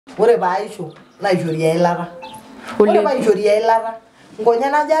Ore baisho naishori eilata. Ore baishori eilata. Ngonya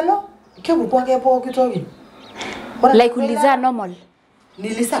najalo kepuku ake pooki toki. Like uliza normal.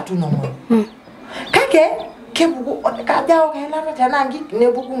 Nilisa tu normal. Kake kepuku kaja eilata tena ngik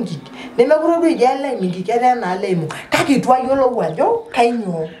nepuku ngik. Nemekuro duo igele ngik kete na lemu. Kake itu ayiolou ajo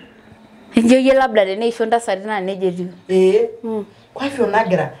kainyo. Njoye labda teneisho ntasati na neje etiu. Kwa hivyo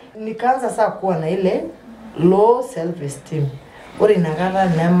nagira nikaanza saa kuwa na ile low self esteem. Ore nakata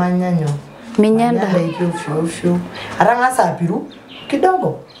nemanyanyo. Minyanda fyo. Arangasa apiru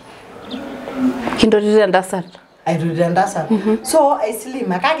kidogo. Kindotita ntasat. Aidotita ntasat. So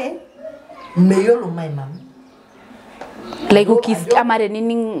aislim akake meyolo my mom. Like ukis amare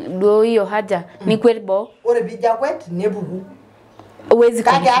nini do hiyo haja ni kwetbo. Ore bija kwet nebuku. Uwezi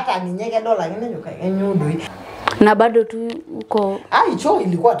kage hata ninyeke dola ngine yoka enyudo. Na bado tu uko Choo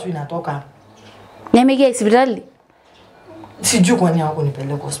ilikuwa tu inatoka. Nyamege hospitali? Sijui kwa nini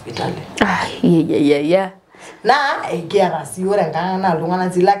hawakunipeleka hospitali. Ya. Na kiara si ore ngana lungana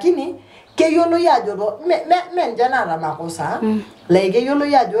zi lakini keyolo yajo me njana ra makosa. Like keyolo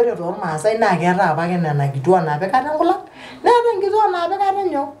yajo ore ro Maasai na kera abake nana kitwa na beka ngula. Na ngitwa na beka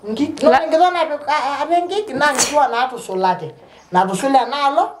nyo. No ngitwa na beka arengi na ngitwa na to solate. Na to sola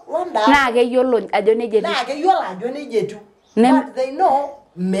nalo wanda. Na keyolo ajo neje. Na keyolo ajo neje tu. But they know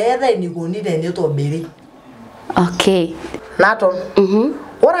mere ni goni de ne to beri. Okay. Nato.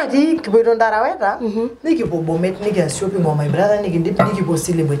 Ora di kibodo ndaraweta nikibobomet shopping on my brother nikipo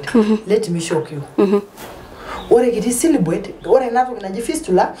celebrate. Let me shock you. Ore kiti celebrate, ore nato kinaji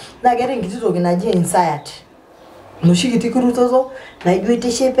fistula na gere ngitito kinaji anxiety. Mushikiti kurutozo na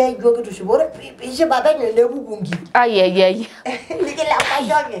ijuite shepe ijo kitu shibore pishe baba nyende bukungi. Ai. Nikela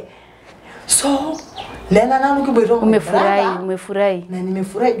pashoge. So nena nanu kibodo umefurahi. Na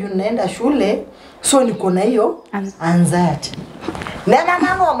nimefurahi juu naenda shule. So niko na hiyo anxiety. Nena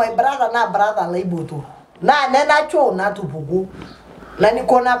nano my brother laibutu. Na nena cho na tupugu. Na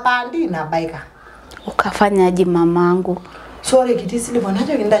niko na pandi na baika. Ukafanya aje mamangu? Sorry kitisi lipo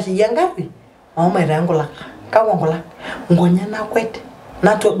nacho kindashi yangapi? Mama irangola. Kawa ngola. Ngonya na kwete.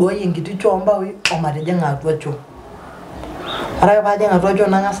 Na to do yingitu cho mbawe omareje ngatwa cho. Ara baje ngatwa cho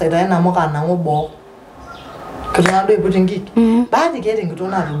nanga saida na moka na ngobo. Kitona do ibutingi. Baadhi gere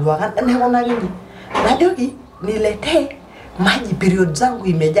ngitona lulwa kan ne kona gini. Najoki nilete maji period zangu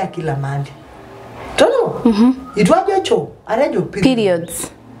imejaa kila mahali. Tono? Itwaje cho? Arejo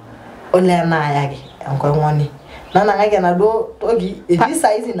Periods. Ole na yake. Anko ngoni. Nana ngake na do togi eti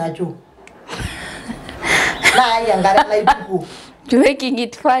size nacho. Na yangara na ituko. To making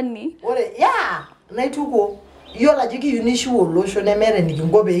it funny. Ore na ituko. Yo la jiki unishu lotion emere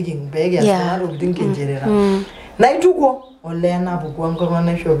nikingobe ikingibege asana rutingenjerera. Na ituko ole na bugwango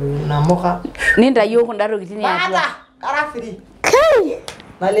ngona shobe na moka. Ninda yo ndaro kitini ya. Bata karafiri.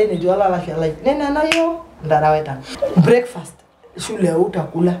 Nale ni jola la shala. Nena na yo ndaraweta. Breakfast shule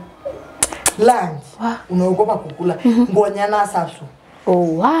utakula. Lunch unaogopa kukula. Ngonya na sasu.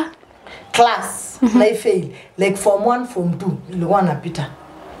 Class na fail like form 1 form 2 ilikuwa napita.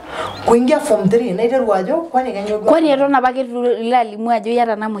 Kuingia form 3 na iteru ajo kwani kanyogo. Kwani erona bake lalimu ajo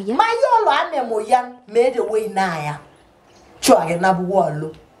yara na moya. Mayolo ame moyan made way naya. Chwage na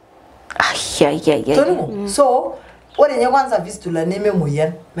buwalo. So ore nye kwanza fistula neme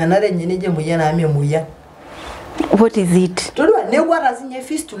moyan. Menare nyeneje moyan ame moyan. What is it? Todwa ne gwara sinye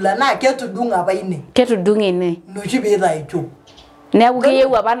fistula na ketu dunga baine. Ketu dunga ne. No chibeza icho. Ne abuke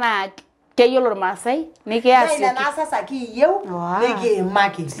abana keyolo Maasai nike asi. Na sasa ki yeu nike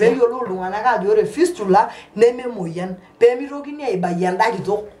maki. Pe yolo lungana ka jore fistula neme moyan. Pe mirogini ibayanda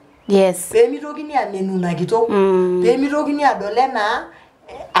kito. Yes. Pe mirogini anenuna kito. Pe mirogini adolena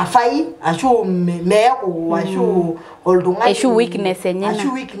afai ashu meko ashu oldunga. Ashu weakness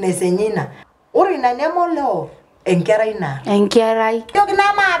enyina. Ori na nemo leo enkerai na. Yoki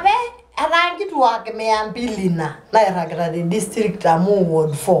na mabe arangi tuwake meambilina na iragita the district amu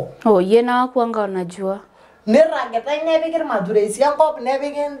ward 4. Yena wakuanga unajua. Niragita inebikir maduresi yankop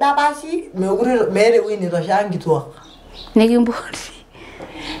nebikir ndabashi mere wini toshangi tuwa. Negimbori.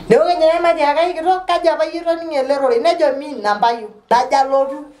 Neoge nyema diagai kito kaja bayiro ningelerore nejo mi Nampayio. Naja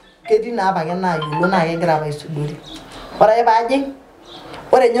lotu kedi na apake na yulo na kegira baisuduri. Ora eba ajing.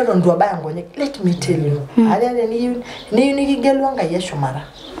 Ore nyoto nduwa baya ngonye. Let me tell you. Alele ni nikigelu nga yeshomara.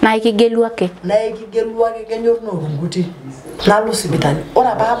 Na ikigelu wake. Genyor no runguti. Nalo hospitali.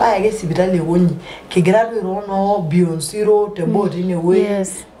 Ora baba yake hospitali wonyi. Kigradu rono bionsiro teboti ni we.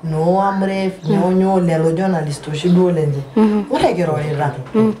 Yes. No amref nyonyo lelo journalist oshido lenje. Ora gero era.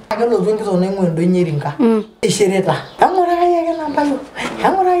 Agelo rungi zo nengo ndo nyiringa. Ishireta. Angora yake Nampayio.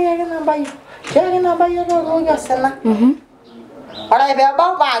 Yake Nampayio no go gasena. ora be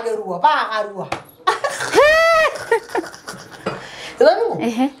ba garua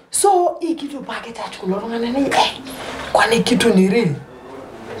so ikitu packet atukulo ngana ni kwani kitu ni real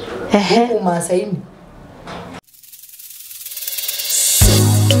huko Masaini.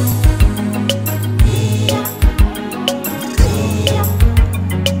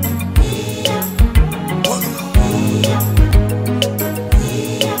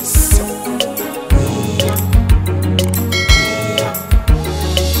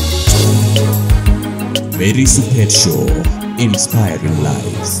 Mary's Pet Show, inspiring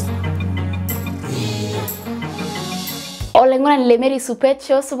lives. Olengona le Mary's Pet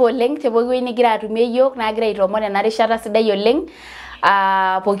Show subo leng te bogi ni gira atumie yok na gira itomone na rishata sidai oleng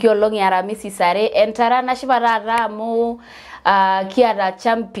poki olong ya Ramisi sare entara na shibarara mu kiata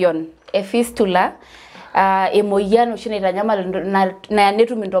champion Fistula emoyian oshi naitanyamal na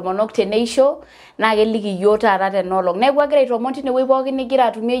netum intomonok teneisho na keliki yo taata tenolong neeku agira itomon tinewueji pookin nigira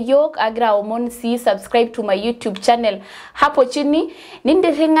atumie yok agira omon si subscribe to my YouTube channel hapo chini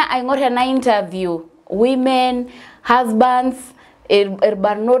nindiringa aing'or ena interview women husbands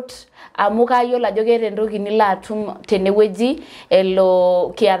erbarnot amu kayiolo ajo keeta entoki nilo atum tenewueji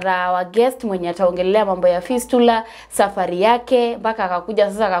elo kiata wa guest mwenye ataongelea mambo ya Fistula safari yake mpaka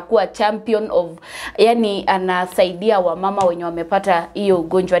akakuja sasa akakuwa champion of yani anasaidia wamama wenye wamepata hiyo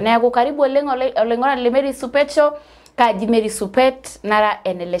ugonjwa. Na yako karibu olengona le Mary's Pet Show kaji Mary's Pet nara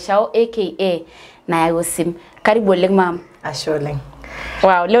eneleshao aka na yago sim. Karibu oleng mama. Asholeng.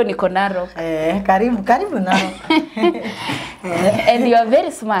 Wow, leo niko Narok. Karibu Narok. And you are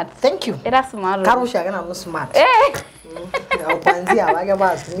very smart. Thank you. Era smart. Karusha kana mu smart. Upanzia wage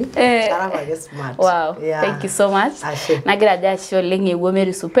basi. Sana wage smart. Wow. Yeah. Thank you so much. Nagira jasho lenye wo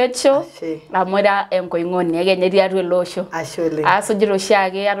Mary's Pet Show. Amora enkoingoni agenye atu elosho. Ashole. Asojiro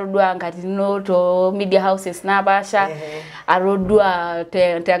shage arodua ngatino to media houses na basha. Arodua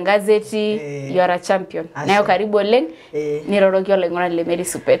te ngazeti. You are a champion. Nayo karibu oleng. Niroroki olengona le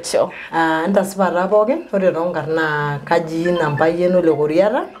Mary's Pet Show. Ndasipata pookin ore tonkarna kaji Nampayio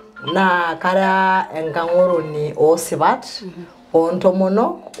Koriata na kara enkang'oroni osipat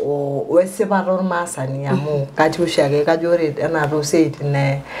ontomonok wesipat ormaasani amu kati oshiake kajo ore enaa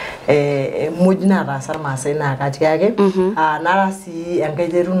toosiaitin muj nataasa irmaasai naa kati ake nara sii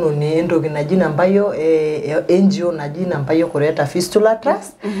enkaiterunoni entoki naji Nampayio NGO naji Nampayio Koriata Fistula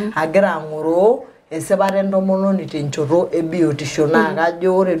Trust agira ang'oroo esipata entomononi tenchoto ebiotisho naa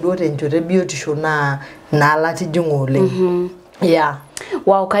kajo ore duo tenchoto ebiotisho naa nalatijing'a oleng. Yeah.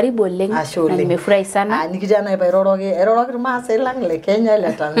 Wow, karibu oleng. Na nimefurahi sana. Nikijana eroroki irmaasai lang le Kenya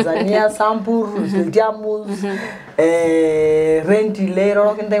le Tanzania Samburu Jamus Rentile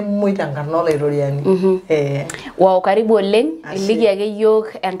eroroki ntai muita nkarna olairoriani. Wow, karibu oleng. Iliki ake yok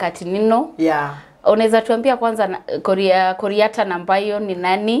enkatinino. Yeah. Unaweza tuambia kwanza Koriata Nampayio ni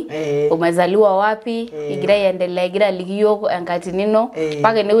nani? Umezaliwa wapi? Igira iendelea igira ligio enkatinino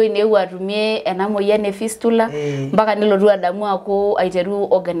mpaka newe newe atumie ena moyian Fistula mpaka nilotu adamu ako aiteru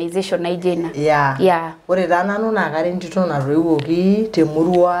organization naijena. Yeah. Ore taa nanu naa kare ntito natoiwoki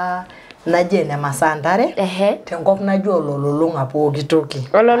temurua naje ne Masantare tenkop najo Olololonga pooki toki.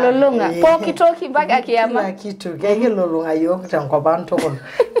 Olololonga pooki toki mpaka kiyama. Kila kitu kegilolonga yok tenkop antokol.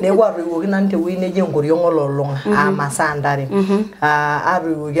 Neeku atoiwoki nanu tewueji neje Nkoriong Ololonga Masantare.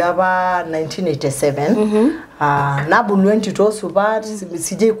 Atoiwoki apa 1987. Nabulu entito supat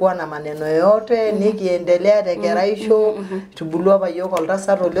sije kuwa na maneno yote nikiendelea tekeraisho tubulu apa yok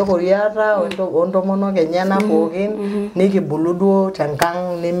oltasat Ole Koriata ontomonok enyana pookin nikibulu duo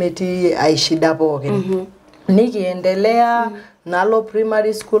tenkang nemetii aishida pookin. Nikiendelea nalo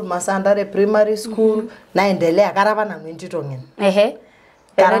primary school Masantare primary school naendelea karapa nanu entito ng'en.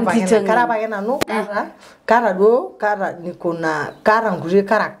 Karapa nanu kara duo kara nikuna kara ngure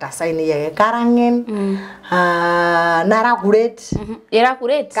character saini yake karangen nara kuret era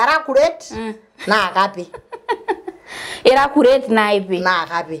kuret kara kuret na kapi era kuret na ipi na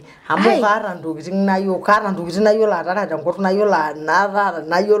kapi amu kara ntokitin nayo latara tenkop nayo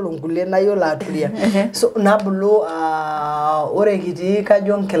ngule nayo laturia so nabulu ore kiti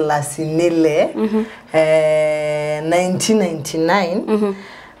kajo nkilasini ile 1999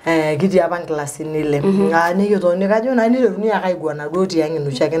 kiti apa nkilasini ile nikitoni kajo na niteruni akaigwana duo tiang'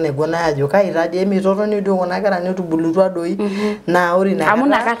 enoshi naigwana ajo kaitadi emitotoni duo kuna kera netubulutua doi na ore na amu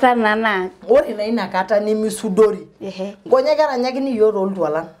nakata nana ore na inakata nemisudori ngonya kera nyakini yo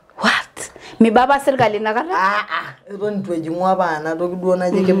toltwalan what mibaba serikali nakata eton twejingwa apa na toki duo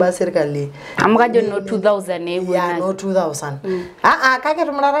naje kiba serikali amu kajo no 2000 yeah no 2000 kake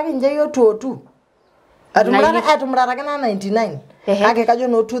tumraraki nje yo 22 atumraraki na 99 Kake kajo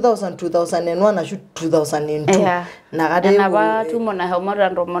no 2001 ashu 2002. Nakade napa tumo na homora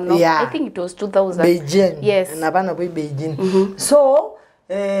ndomono. I think it was 2000. Beijing. Yes. Napa na Beijing. So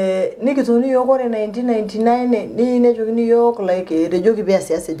nikitoni yoko re 1999 ni nejokini yoko like rejoki bia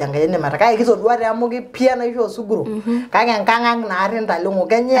siasa jangayene mara kake kitodware amoki pia na isho suguru kake nkangang na arenda longo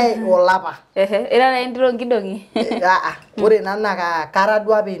kenye olapa era na ndiro ngidongi ore nana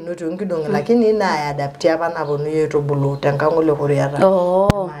karadwa be noto ngidongi lakini na adapt apa na bonu yeto bulu tankangole Koriata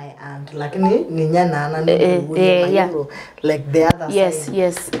my aunt lakini ninya nana like the other side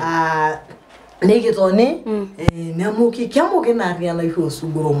yes Nikitoni namuki kyamuki na riana iho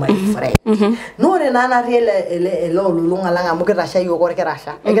suguru my friend nore nana riele lolunga langa mukirasha yoko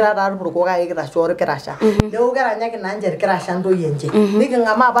kerasha ekira daru burukoga ekira shore kerasha leo garanya kinanje kerasha ndo yenje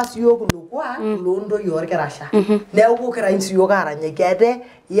nikingama basi yoko lukwa londo yor kerasha leo kukira insi yoga aranya kete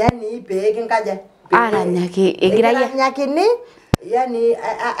yani peke nkaje aranya ki ekira nyakini yani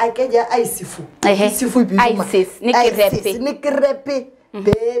akeja aisifu bizuma isis nikirepe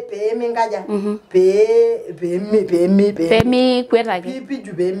pe mingaja pe mi kwera ke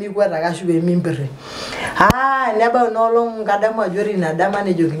ju be mi kwera ga shu be mi mbere neba no long ngada ma jori na dama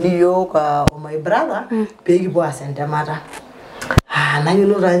ne jogini yo ka my brother pe gi bo asente mata na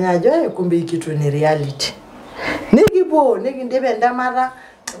yulo ranya jo kumbe kitu ni reality nigi ndebe ndamata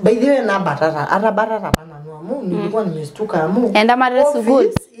by the way na batata bana no mu nilikuwa nimestuka mu ndamata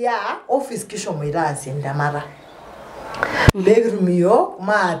sugul office kisho mwirasi ndamata Begrumiyo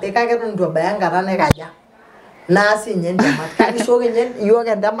ma teka ke ndo bayanga rane kaja nasi nyende matkani shoge nyende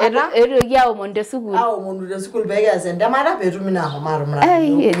yoga ndamara ya omonde sukul omonde sukul bega senda mara betu mina homaro mra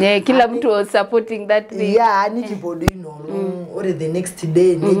kila mtu was supporting that thing ni kibodino ore the next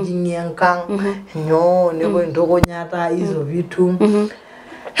day nejinyankang nyo nebo ndoko nyata hizo vitu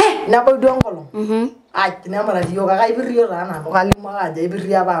na bodongolo namara yoga ga ibirio rana kalima aja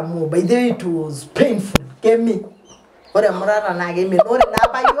ibiria ba mu by the way it was painful kemi ore murara na game ore na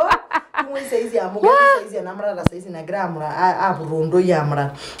bayo kumwe saizi amuga saizi na murara saizi na gramura aburundo ya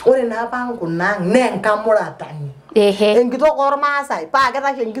murara ore na bangu na nenkamura tani engito korma sai pa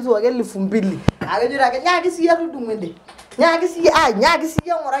kata kengizo ke 2000 agejura ke nyaki siya rudumende nyaki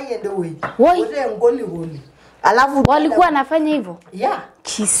siya ngora yende we ore ngoli alafu walikuwa anafanya hivyo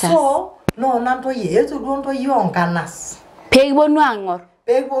Jesus so no nanto yetu donto yonkanas pegbonu angor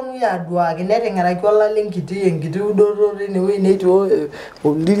Pegonu ya dua kinete ngara kyola ngiti udorore ne we neto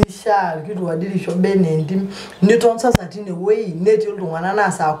olirisha kitu wadirisho benendi niton sasa tine we neti olungana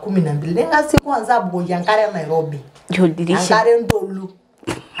na saa 12 ngasi kwanza abugo yankare Nairobi yodirisha yankare ndolu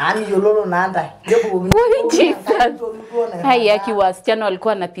ami yololo nanda yebo haya kiwasichana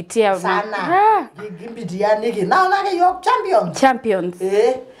walikuwa napitia sana gimbidi ya niki naona ke yok champions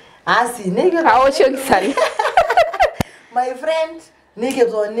asi niki aosho kisali my friend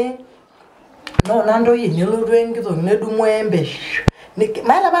Nikitoni no nando yinyelo rwengizo nedumo embe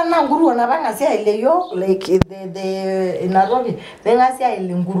mala bana nguru na banga sia ile yo like the inarobi nenga sia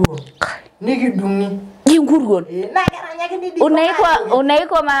ile nguru nikidungi nguru na garanya kidi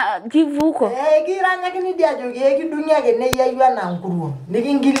unaiko kivuko kiranya kidi ajo kidungi ake ne yaywa na nguru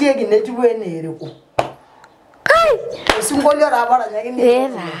nikingilie kinetiwe ne ereko singolio rabara nyakini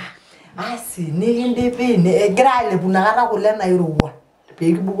asi nikindipi ne grale bunagara kule na iruwa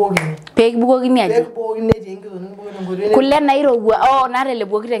Pegbugo gini aje kule na iruwa narele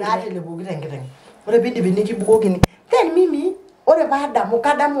bogire ngire ore bidi biniki bugo gini then mimi ore bada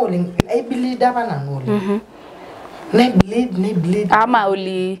mukada mole I believe daba na nole na bleed ama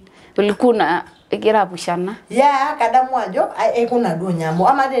ulikuna igira bushana kada mwajo kuna do nyamo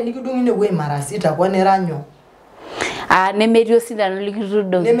ama de nikidungi ne we mara sita kwa ne ranyo nemedio sindano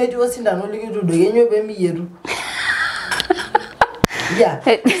likitudo yenyo be miyeru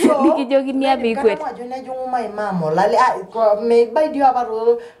so nikijogi abi kwet kama jona jongo mai mamo lale me baidio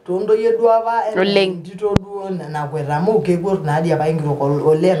abaro tondo yedu aba ndito duo na kwera mo ke gor na dia baingiro ko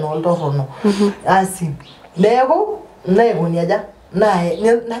ole no torono asi lego niaja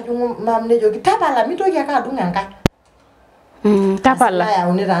na jongo mamne jogi tabala mitoki akadunga ngai tabala ya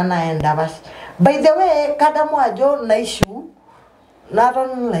unira na enda bas by the way kada mwajo na issue not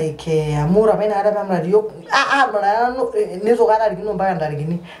on like amura bena ada mamra dio mara ni zogara rigino mbaya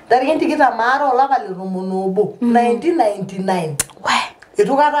ndarigini tikita maro lava lirumonobo 1999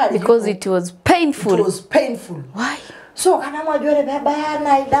 because it was painful why so kana mwajore baba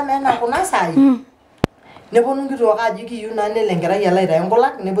na idame na kuna sai nebo nungito wakajiki yuna nelengera yala ira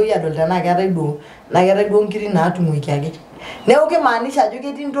ngola nebo yadolta na gara do ngiri na atumwiki age Neuke maanisha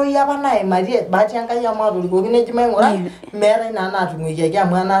joke tinto yaba na Maria bati yanka ya maru go gine jima ngora mere na na tumwike ya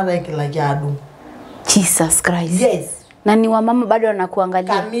mwana rekila jadu Jesus Christ yes Na ni wamama bado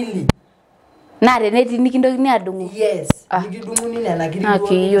wanakuangalia. Kamili. Na reneti nikindokini adungu. Yes, nikidungu nini anakiri.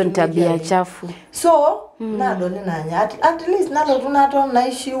 Okay, hiyo ni tabia chafu. So, na doni nanya at least nalo tunato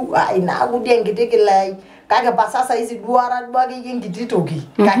naishi inakudia ngitikilai. Kage pasasa hizi duara bagi ngititoki.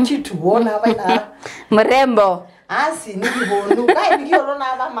 Kachitu wona baina. Mrembo. Asi nikibonu kai nikiolo na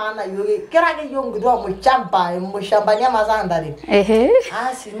ba maana yoge. Kirage yongidwa mushamba nyama zandari.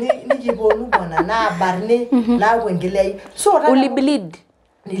 Asi nikibonu bona na barne na wengelei. So uli bleed.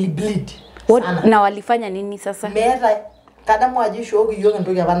 Nili bleed. Na walifanya nini sasa? Mera kada mwajisho ogi yoge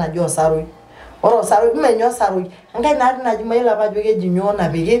ndoge abana jo saroi. Oro saroi menyo saroi. Ngai na jimaila ba joge jinyona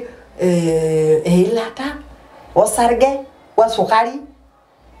bege ilata osarge wasukari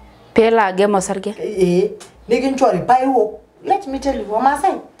pela ge mosarge niginchori paiwo. Let me tell you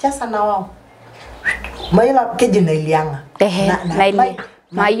Wamasai chasa na wao maila keji na ilianga na ili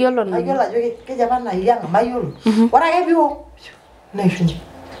mayolo joge keja bana ilianga mayolo wara gebiwo na ishuni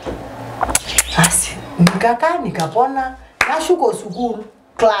asi nikapona nashuko school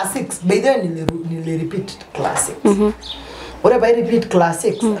class 6 by then nili repeat class 6 ore by repeat class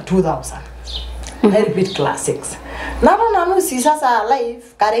 6 2000 I repeat class 6 nanu si sasa live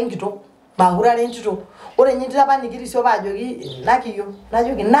karengito mahura rengito ore nyitira ba nikirisio ba jogi nakiyo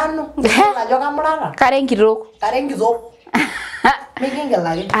najogi nanu najoga mulala karengito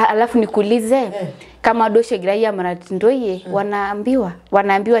migingelage. Alafu nikuulize kama doshe graia maratindoye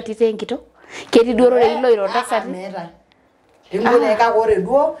wanaambiwa tite ngito keti duoro hilo ironda sati ingone ka gore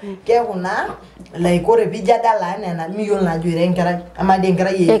duo ke kuna like ore bijadala na miyo na jure ngara ama de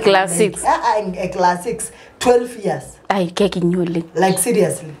ngara ye class 6 class 6 12 years ai keki nyole like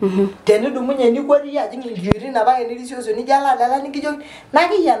seriously tene du munye ni kwadi ya jingi juri na ba ni risoso ni jala dala ni kijo na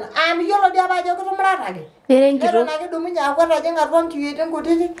kiyana am yolo dia ba jogo tumrata ge ngiro na ke du munye akwara jenga ron kiwete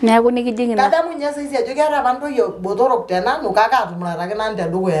ngotete na ko ni kijingi na kada munye sisi ya jogo ara bantu yo botorok tena no kaka tumrata ge nande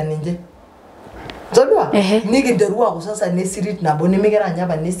dugo ya ninje Zodwa nigi nderua ko sasa ne street na boni migera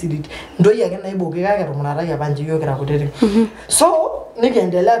nyaba ne street ndo yake na iboge kaka rumunara ya banji yo kira kutete so nigi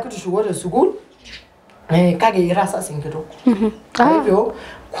endelea kitu shughuli school kage irasa singiro kwa hivyo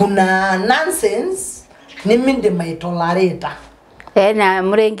kuna nonsense ni minde maitolareta na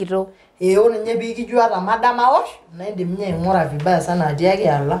mrengiro ona nyebi kijua la madama wash na ndi mnye ngora vibaya sana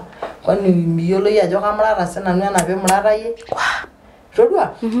atiake ala kwani miyolo ya joka mrara sana nana be mrara ye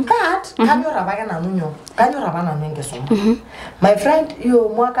Rodwa, kanyora baka na nunyo, kanyora bana nenge somo. My friend,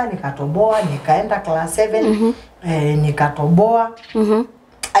 hiyo mwaka nikatoboa, nikaenda class 7, nikatoboa.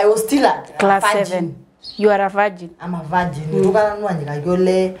 I was still at class 7. You are a virgin. I'm a virgin. Nilikuwa nua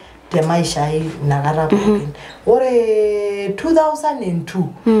nikajole te maisha hii nagara broken. Ore 2002,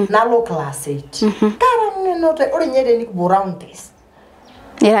 nalo class 8. Kara note ore nyere nikuburauntes.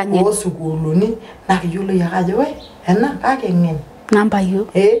 Era nyere. Osukuluni nakijole yakaje we, ena kake ngen. Nampayio.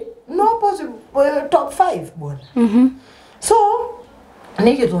 No possible top 5 bwana. So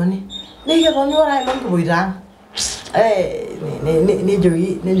nikitoni ora ilo ngiboita. Ni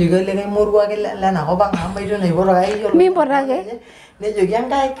jogi le morwa ke la na hoba ngamba ito na iboro ai yo. Mimbora ke. Ne jogi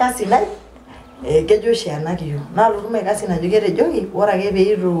angai kasi lai. Ke jo shana kiyo. Na lu me kasi na jogi re jogi ora ke be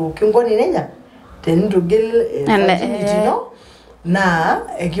iru kingoni neja. Tendo gel no. Na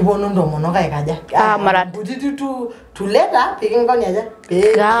kibono ndo mono kai kaja marat butitu tu leta pikingoni aja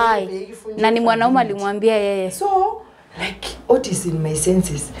na ni mwanaume alimwambia yeye so like what is in my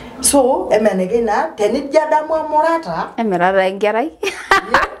senses so emenegena tenijada mwa murata emerara ngerai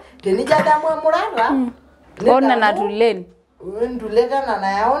tenijada mwa murata ona na tuleni nduleta na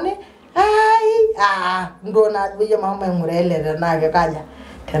nayaone ai ndo na bije mama murele na kaja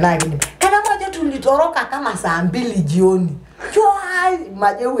tena gini kana moja tulitoroka kama saa 2 jioni Choi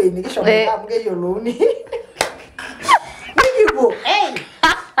majewe ni kisho mge yoloni. Nikipo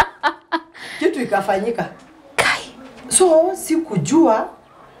kitu ikafanyika. So sikujua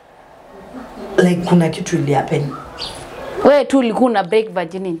like kuna kitu ili happen. Wewe tu ulikuwa na break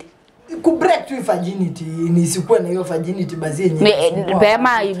virginity. Ku break tu virginity ni sikuwa na hiyo virginity basi yenyewe.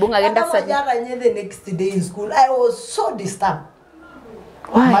 Bema ibunga genda sana. Jara nye the next day in school I was so disturbed.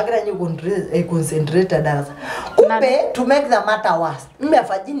 Magra nyu concentrate darasa. Kumbe to make the matter worse. Mbe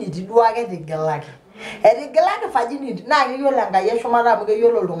virginity duage digelake. Digelake virginity na yola nga yesho mara mge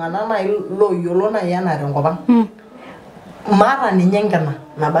yolo lungana na lo yolo na yana rengoba. Mara ni nyengana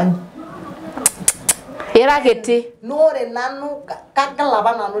na bani. Era kete. Nore nanu kakala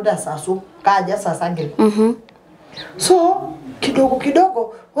bana no da sasu kaja sasage. So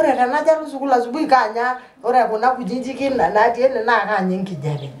kidogo ore tanaja rusukula subuhi kanya ore kuna kujinjiki na tiene na kanya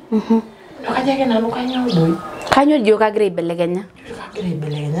nkijare kaja ke nanu kanya udoi kanyo dio ka grade belegenya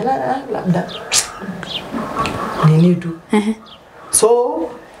na labda nini tu. So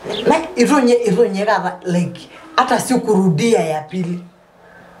na ironye kata like hata si kurudia ya pili.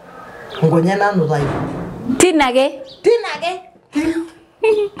 Ngonya nanu dai. Tinage.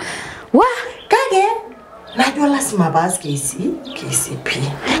 Wah, kage najua lazima basi KCP.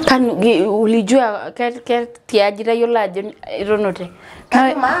 Kan ulijua tiajira yola ironote.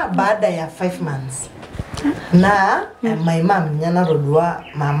 Kama baada ya 5 months. Na my mom nyana rodua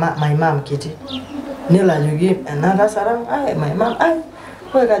my mom kiti. Nila yugi another sarang my mom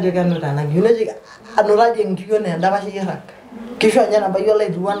ko ka joga nota na yuneji anuraje ngiyo ne ndaba shira. Kisho nyana ba yola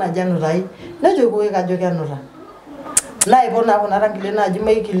iduana janurai. Na jogo ka joga nota. Na ibona bona rangile na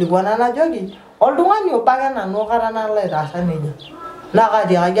jimai kiligwana na jogi. Oldungani obaga na no karana la rasa neja. Na ka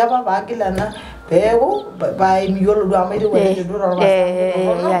dia ajaba ba kilana pego ba miyolo do amai do wele do ro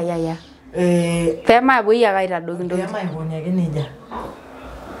ya. Tema buya gaira dogi. Tema ibonya geneja.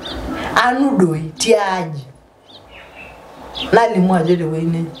 Anu doi tiaji. Na limu aje de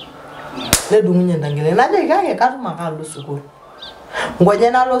wene. Le dungunya ndangele. Na je kage katuma ka lo sukuru.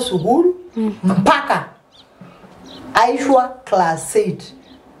 Ngonya na lo sukuru mpaka Aishwa class 8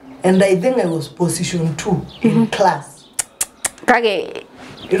 and I think I was position 2 in class. Kage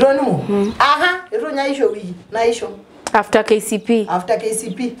Ironimu. Ironya isho wiki na isho. After KCP.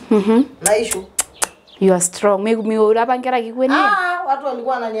 Na isho. You are strong. Mi urabangera kikweni. Watu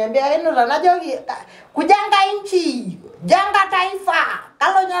walikuwa wananiambia eno najogi kujanga inchi, janga taifa.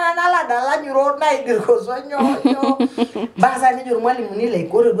 Kalo nyana nala dala nyuro na idirkoso nyonyo. Basa ni juru mwalimu nile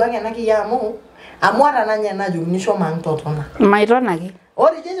kore duange naki yamu. Amwara nanya na jumnisho mangtotona. Mairona ki.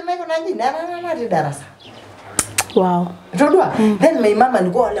 Ori jeje meko nanji na darasa. Wow. Todua. Then my mama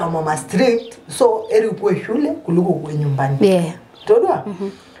alikuwa wale mama strict, so eri ukue shule kuliko kwe nyumbani. Yeah. Todua.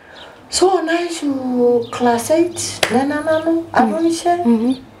 So naishu class 8 nano adonishe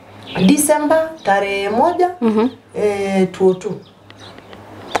December tarehe 1 22.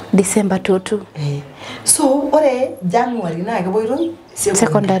 December 22. So ore January na keboiro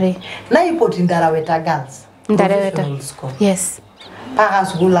Secondary. Na ipoti Ndaraweta girls. Ndaraweta. Yes. Paka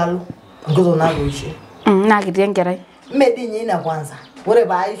sukulalu ngozo na goishe. Na kitengera. Medinyi ina kwanza. Ore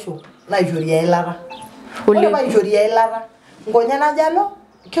baisho na joria ilara. Ore ba joria ilara. Ngonya na jalo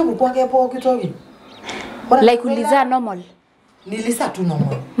kebu kwa kepo kitoki. Like uliza normal. Nilisa tu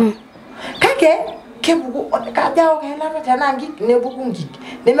normal. Kake kebu kaja okaela tena ngiki nebuku ngiki.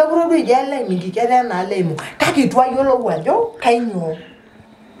 Nemekurodo ijale mingi kere na lemu. Kake twa yolo wajo kainyo.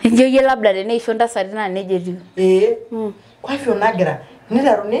 Nje labda ne ishonda sarina nejeju. Kwa hivyo nagira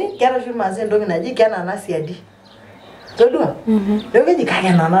nidaruni kera shu maze ndogi naji kana na siadi. Todua. Ndogi jikage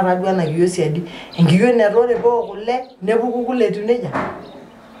na na radwa na giyo siadi. Ngiyo ne rore bo kule nebuku kule tuneja.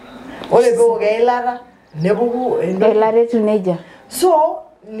 Ole go gailara nebuku elare tuneja. So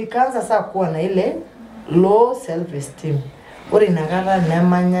nikaanza saa kuwa na ile low self esteem. Ore nakata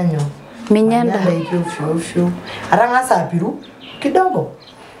nemanyanyo. Minyanda Fio. Aranga saa piru kidogo.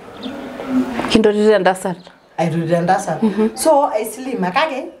 Kindotira ndasat. I do ndasat. So I slim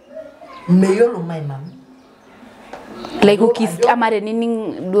akage meyolo my mom. Like ukis amare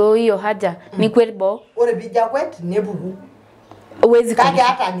nini do hiyo haja ni kwelbo. Ore bija kwet nebuku. Uwezi kage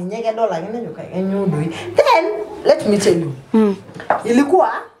hata ninyeke dola ngine nyoka enyundo. Then let me tell you.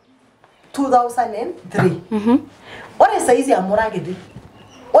 Ilikuwa 2003. Ore saizi amuragidi.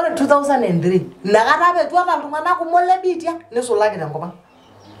 Ore 2003 nakarabe twata ltungana kumole bitia nesulagida ngoba.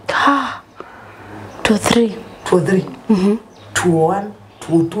 23 21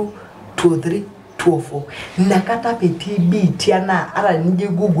 22 23 24 nakata peti bitia na ara nije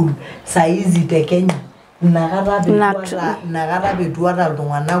Google saizi te Kenya nakata betwata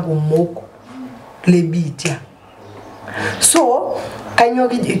ltungana kumok le bitia. So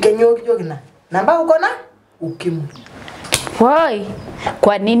kanyoki jogina namba uko na ukimwi. Why?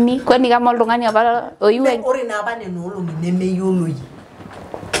 Kwa nini? Kwani kama oltungani apa oyiwe ore na apa neno olongi nemeyoloi.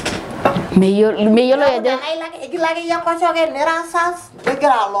 Meyolo ya ja. Igilake yankoshoke nerasas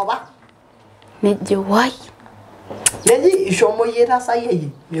negira aloba. Neje why? Neji ishomo yeta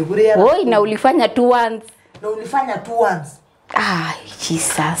sayeyi mekure ya. Oi na ulifanya 2 once.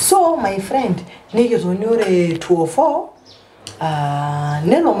 Jesus. So my friend nikitoni ore 204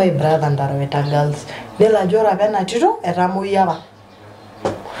 neno my brother Ndaraweta girls nela jora bena tito etamoyaba.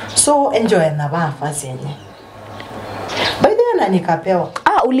 So enjoy na ba fasi yenye. By then na nikapewa.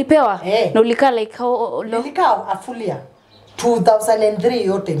 Ulipewa? Na ulika like how nilika afulia 2003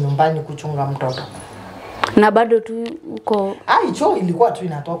 yote nyumbani kuchunga mtoto. Na bado tu uko hicho ilikuwa tu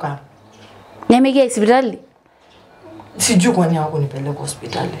inatoka. Nyamege hospitali? Sijui kwa nini hakunipeleka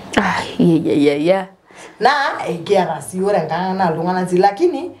hospitali. Yeah. Na kiara siore ngana lungana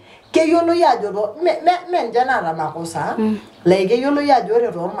lakini keyiolo yajo me njana makosa like keyiolo yajo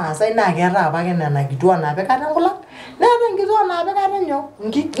ore to Maasai na keeta apa ke nena kitwa napikata nkulak neeta nkitwa napikata nyo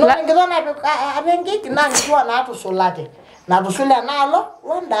nkitwa napikata nkik na nkitwa natusulate natushule naalo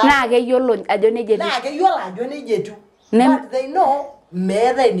wanda na keyiolo ajo neje na keyiolo ajo neje tu but they know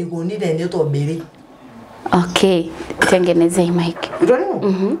meeta enikoni tenitobiri. Okay, tengeneze mic.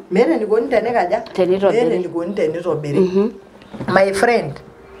 Itoni meeta enikoni tenikaja meeta enikoni tenitobiri. My friend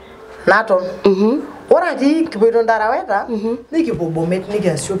Naton. Ora ti kipoito ndaraweta nikipo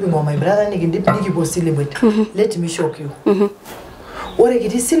Bomet shopping on my brother nikipo celebrate. Let me shock you. Ore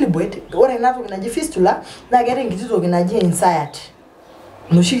kiti celebrate, ore nato kinaji Fistula na gere ngiti to kinaji anxiety.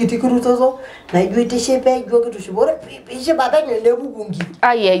 Noshi kiti kurutozo na igwete shepe igwo kitu shibore pishe batanyo nebugungi.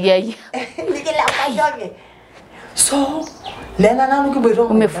 Ai. Nikela pashoke. So nena nanu kipoito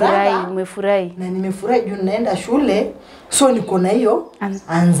umefurahi. Na nimefurahi juu naenda shule so niko na hiyo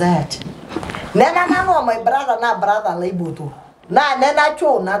anxiety. Nena nanu my brother na brother laiboto. Na nena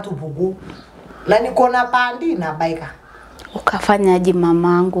cho na tupugu. Na niko na pandi na baika. Ukafanyaje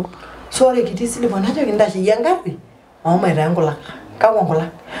mamangu? Sorry kitisi lipo nacho kindashi yangapi? Maira yangu kawa ngola.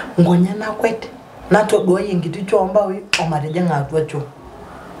 Ngonya na kwete. Na to doye ngiti cho ambao omateje ngatwa cho.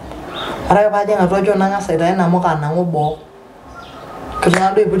 Ara baje ngatwa cho nanga saida na moka na ngobo.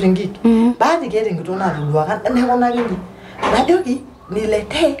 Kinado iputingi. Baadhi kete ngito na tulwa kan ne kona nini. Najoki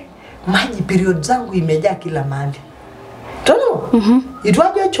nilete maji period zangu imejaa kila mahali. Tono?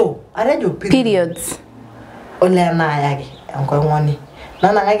 Itwaje cho? Arejo Periods. Ole na yake ngoni.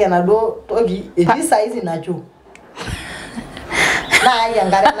 Nana ngake na do togi edi size nacho. Na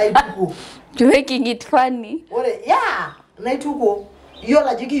yangara na ituko. To making it funny. Ore yeah, na ituko. Yo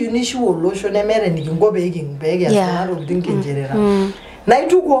la jiki unishu olosho ne mere nikingobe ikingibege asana rutingenjerera. Na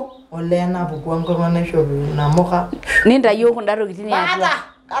ituko ole na bukwa ngona shobe na moka. Ninda yo kundaro kitini ya. Bata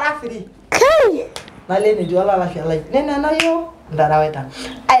karafiri. Kai. Malene jola la shala. Nena na yo ndaraweta.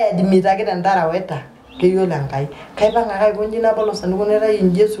 Aya dimita kita ndaraweta. Keyo langai kai banga kai bonjina balo sanugonera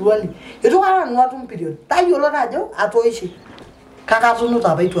inje suruali itu kana nwatum period tayo lo najo atoishi kaka tunu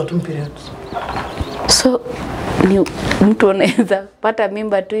tabaitu atum period so ni mtu anaweza pata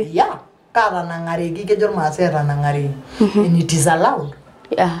mimba tu yeah kala na ngari gigejor masera na ngari and it is allowed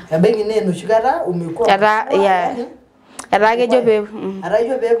bengi neno shikara umekuwa ara gejo be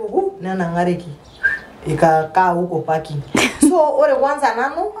arajo be bugu na ngari ki ikakaa huko parking. So ore kwanza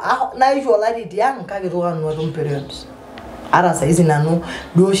nanu na hiyo ladi diang kagetoka nwatum periods. Ara saizi nanu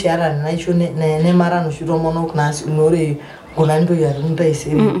do shara na hiyo ne mara no shiro mono class nore kunando ya runta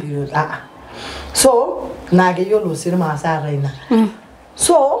isiri period. So na geyo lo siri masara ina.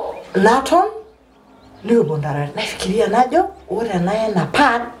 So naton leo bondara nafikiria najo ore naye na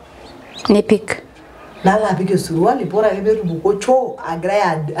pad ni pick. Na la bige suruali bora iberu bukocho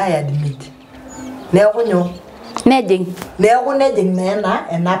agraya I admit. Neonyo nejing nena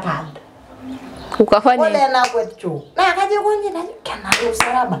enapad ukafanya ole na kwetu na kaje konje na kana lo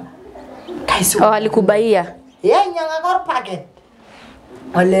saraba kaisu alikubaia nyanga kor packet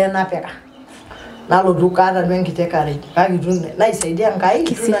ole na peka na lo dukada benki tekare kagitu na isaidia ngai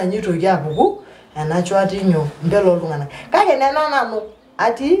tuna nyito ya bugu anacho atinyo mbelo lungana kage nena nanu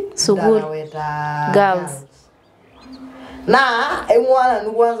ati sugulaweta girls. Na emwana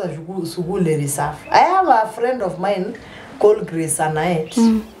nuwanza sugule reserve. I have a friend of mine called Grace Anaet.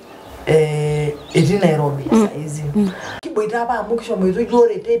 Eti Nairobi saizi. Kiboita ba mukisho moito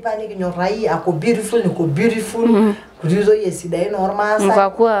jore te pani kinyorai ako beautiful. Kudizo yesida ino ormasa.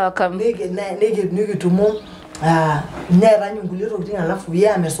 Ngakua kam nege tumo nyara nyunguliro kutina alafu yeye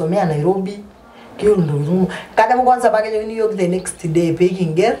amesomea Nairobi. Kiyo ndo rumo. Kada mkwanza pake New York the next day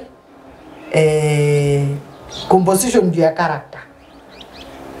picking girl. Composition ya character.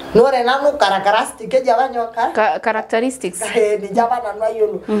 Nore nanu characteristic jawanyo characteristics. Ni jabana nwa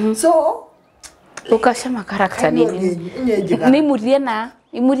yolo. So ukashama character nini? Ni mutie na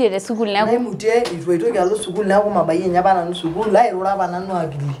imutie de sukuli nako. Na imutie ifweto galo sukuli nako mabaye nyabana nu sukuli la irura bana nu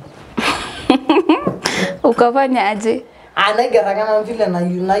agili. Ukafanya aje? Anageragana vile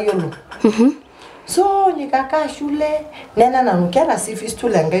na yolo. So nikaka shule nena na nukera si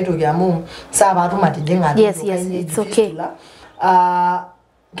Fistula ngaito gyamu sabatu matijenga. Yes, it's okay.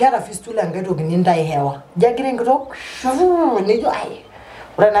 Kera Fistula ngaito gininda hewa. Jagire ngito nijo ai.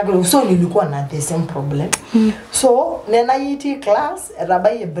 Urana gero so nilikuwa na the same problem. So nena yiti class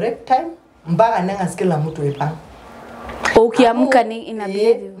rabai break time mpaka nenga skila mtu epanga. Ukiamka ni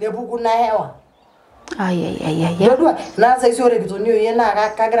inabidi nebuku na hewa. Ay. Dodua na saizi ore kitonio yena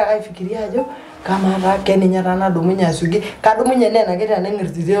kagira kaifikiria ajo kama rake ni nyarana dumunya sugi kadumunya nena kita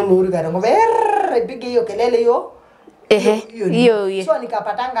nengirtite lori kada ngobe bige yo kelele yo Hiyo. So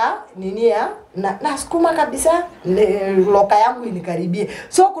nikapatanga nini ya na sukuma kabisa loka yangu inikaribie.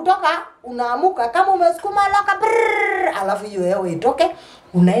 So kutoka unaamuka kama umesukuma loka alafu hiyo hewa itoke,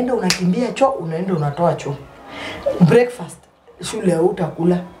 unaenda unakimbia choo, unaenda unatoa choo. Breakfast shule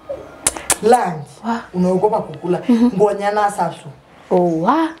utakula. Lunch unaogopa kukula. Ngonya na sasu.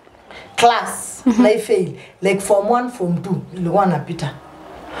 Class na fail like form 1 form 2 nilikuwa napita.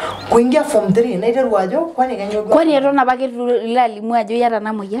 Kuingia form 3 naiterwajo kwani kanyogo. Kwani erona bake lalimu ajo yara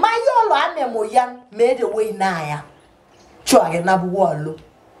na moyan. Mayolo ame moyan mede we naya. Chwage na buwalo.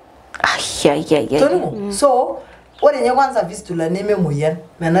 So ore nye kwanza Fistula neme moyan.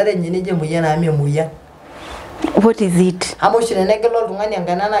 Menare nyeneje moyan ame moyan. What is it? Amoshire negelo lungani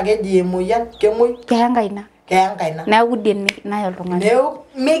anganana geji moyan kemoy. Kehangaina. Na udien na yolungani. Neo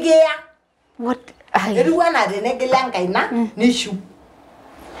megeya. What? Everyone de negelanka ina nishu.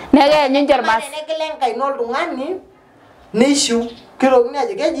 Nege nyinjar mas. Negelanka ino lungani nishu. Kiro gni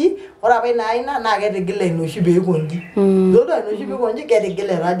aje geji ora bai na ina na gede gele no shibe gondi. Dodo no shibe gondi gede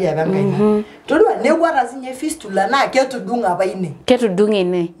gele radia banka ina. Dodo ne gwara sinye Fistula na ketu dunga baine. Ketu dunga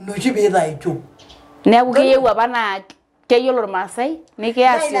ne. No shibe da icho. Ne uge wabana keyolo masai nike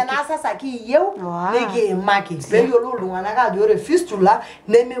asi. Na sasa ki yeu nike maki. Pe yolo lungana ka jore Fistula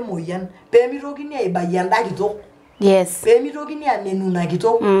neme moyan. Pe mi rogini ai bayanda kito. Yes. Pe mi rogini anenuna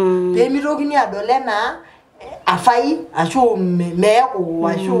kito. Pe mi rogini adolena afai ashu meko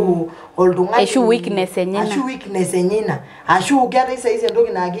ashu oldungani ashu weakness enyina ashu gere saize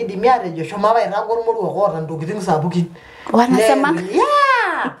ndoki na gidi miarejo shoma ba irangor moru okora ndokitin sabukin wanasema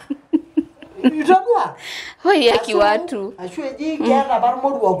Itagwa. Hoya kiwatu. Ashu eji gera bar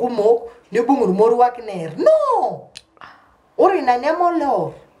moru okumo nibungur moru wakner. No. Ori na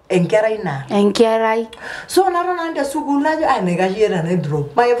nemolo enkerai na. Enkerai. So naro nande sugula jo anega yera ne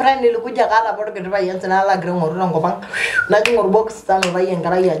drop. My friend nilikuja kala bodo ketiba yense na la gre ngoru ngopang. Na jingor box tano ba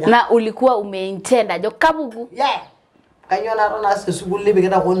yenkerai aja. Na ulikuwa umeintenda jo kabugu. Yeah. Kanyo naro na se suguli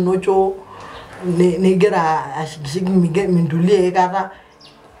bigera kon nocho ne gera ashig mindulie kata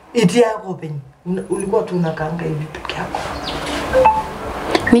itia kopen. Ulikuwa tunakanga hivi peke yako.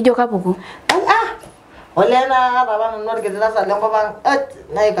 Mijo kabugu. Olena baba nor ketela sa lengo bang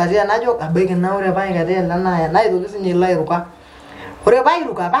na ikaria najo kabege na ore ba ikaria lana ya na idoki sinyela iruka ore ba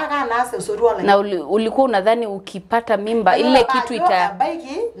iruka ba kana se soruala na ulikuwa unadhani ukipata mimba ile kitu ita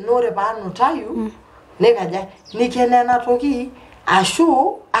baiki nore ba nutayu nekaja nikenena toki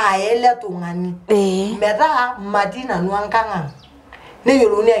ashu aele tungani meta madina nuankanga ne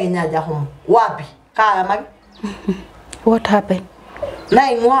yoloni akinyaja home wapi kaya maki what happened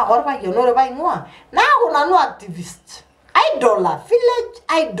na ingwa orba yonore ba ingwa na kuna no activist idola village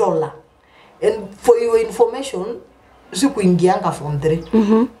idola. And for your information sikuingianga form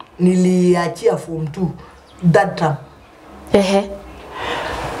 3 niliachia form 2 that time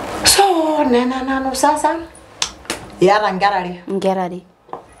so neno sasa yara ngarari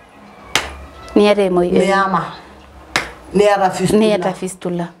niere moyo meama niera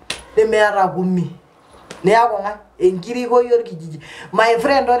Fistula meara gumi ne agonga engiri go yor kijiji my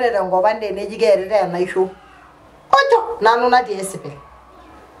friend ore ngobande ne jigerere na isho ojo nanu na DSP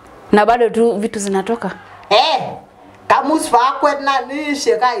na bado tu vitu zinatoka kamus fa kwetna ni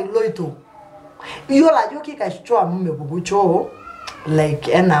sheka iloito iyo la joki kashchoa mume bugucho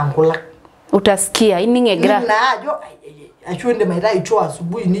like enangula utasikia iningegra na ajo achunde maira icho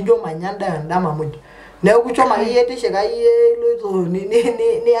asubuhi nijo manyanda ndama moja na ukuchoma yete sheka iloito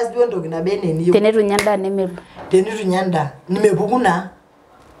ni asbiondo gina bene niyo tenetu nyanda nemebu tenitu nyanda nimebuguna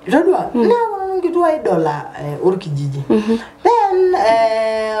itadua na ngitwa idola urkijiji then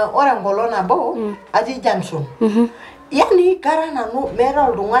ora ngolona bo aji junction yani karana no mera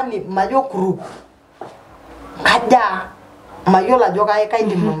oldungani majo kuru kaja mayola joka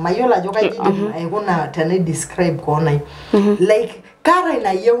kaidi mayola joka jidi ai kuna tane describe kona like kara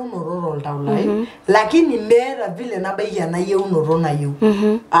na yeuno roro taulai lakini mera vile na baiya na yeuno rona yu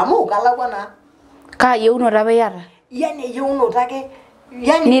amu kala kwana ka yeuno rabayara yani yeuno take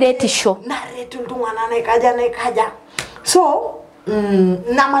yani niretisho na retu tungana na kaja so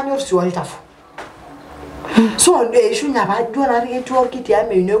na manyor si waltafu so shunya ba jona ri tu orkiti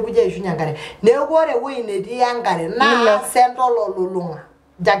ame ne kuja shunya ngare ne gore we ne di angare na sento lolulunga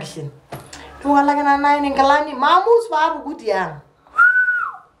junction tu wala kana na ni ngalani mamus ba buguti ya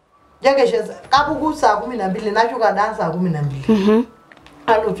jageshe kabugu saa 12 na chuka dansa 12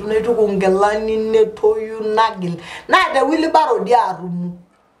 alo tunetu kungelani ne toyu nagil na the wheelbarrow dia arumu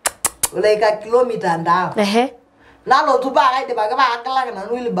like a kilometer and a half na lo tu ba gaide ba akala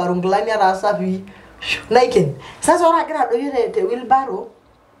na wheelbarrow ngelani ara safi naiken sasa ora kira do yere te wheelbarrow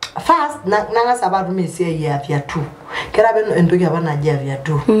first nanga sababu mesi ya viatu kera beno endoki abana jia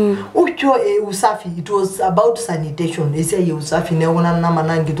viatu ucho usafi, it was about sanitation esi ya usafi ne wona na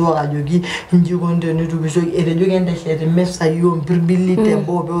manangi to akajogi njigo ndeni tubisho erejogi ende shere mesa yo mbirbili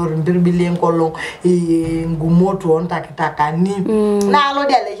tembo be or mbirbili enkolong ngumoto ontakitaka ni na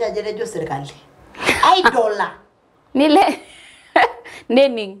alodi alesha jerejo serikali ai dola nile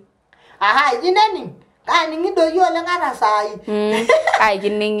nening aha jinening ani ngido yo le ngara sai ai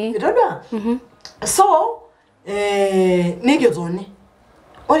jiningi idoda so nigezoni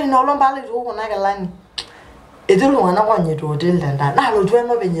ori no lomba le ro kona kelani edelo ngana kwanye to hotel danda na lo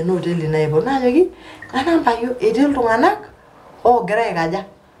tweno benye no hotel na ibo na yogi Nampayio edelo ngana o gere gaja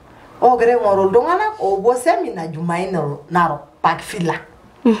o gere ngoro ndongana o bo seminar Jumaine naro park fila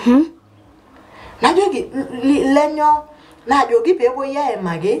na jogi lenyo na jogi pebo ya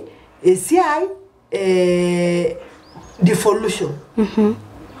emage esiai devolution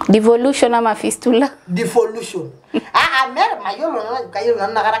devolution ama fistula devolution mer mayolo na kayolo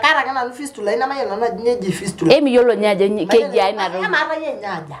na karakara kana no fistula ina mayolo na nyeji fistula emi yolo nyaja keji aina ro mara ye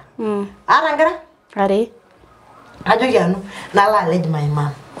nyaja arangara are ajo yanu na la lej my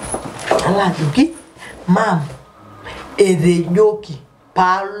mom ala duki mam erejoki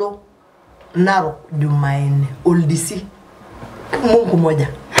palo naro Jumaine oldisi Mungu moja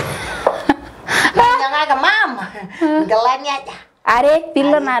nanga mama ngalani aja are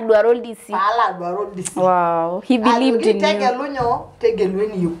pilo na duarol DC pala duarol DC wow he believed in you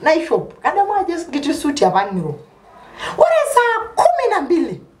tegelweni you na shop kada mwa just gitu suit ya bangiro ore saa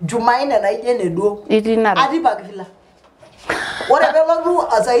 12 Jumaine na ijene do itina adi bagvila ore belo du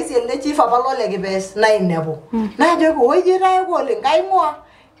asaisi ele chief abalo lege bes na inebo na je ko ojira ko le ngai mo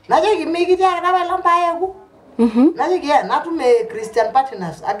na je ki megi ja na bela mbaye ku na je ki na tume Christian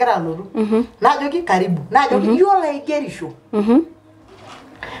partners agra lolu na je ki karibu na je ki yola igerisho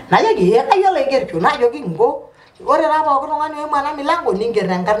na je ki yola igerisho na je ki ngo ore raba ko ngani mwana milango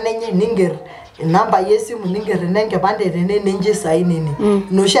ninger ngarnenye ninger namba yesimu ninger nenge bande rene nenje sainini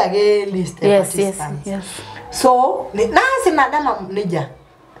no shage list yes. so nasi nadama nija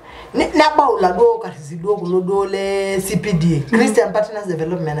na baula do katizido kulodole CPD Christian Partners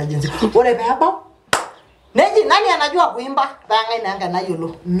Development Agency ore baba neji nani anajua kuimba banga nanga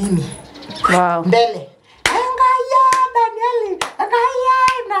nayolo mimi wow mbele angaya Danieli angaya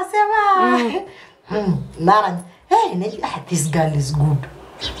nasema nara hey neji this girl is good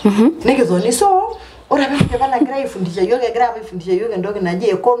nigezoni so ora bebe bana gra ifundisha yoga gra ifundisha yoga ndogo naje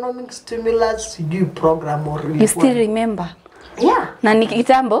economic stimulus program or you still remember yeah na ni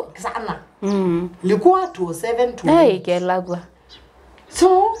kitambo sana likuwa 27 to hey kelagwa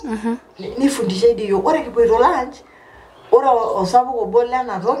so nifundisha hiyo ora kipo lunch ora osabu ko bola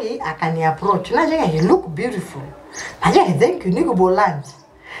na rogi akani approach na je he look beautiful na je thank you niko lunch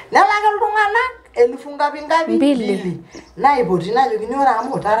na la ngana elifunga bingabi bili na iboti na jogi nyora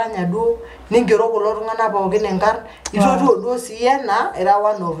amo taranya do ningero ko lorungana ba ogenenkar itoto do siena era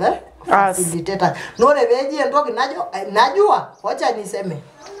one of facilitator no rebeji endoki najua wacha niseme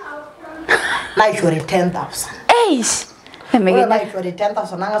na ishore 10,000 eish emege na ishore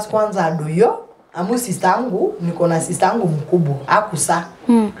 10,000 nanga kwanza adoyo amu sistangu niko na sistangu mkubwa akusa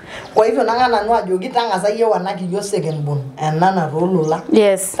kwa hivyo nanga nanua jogi tanga saye wanaki yo second born nana rolola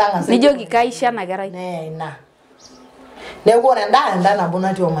yes ni jogi kaisha na garai na nego nenda na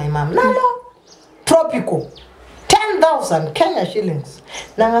bonati wa my mom nalo tropical 10,000 Kenya shillings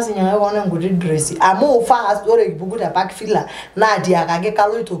nanga sinyanga wana ngudi dress amu fast ore kibuguta park fila na ati akage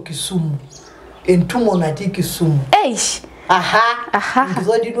kaloito Kisumu entumo na ti Kisumu eish aha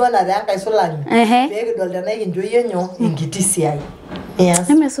ngizodi dwana ranga isolani bege dolda na injo yenyo ingitisi ai yes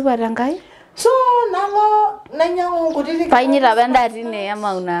emesuba rangai so nalo nanyango ngudi painira banda rine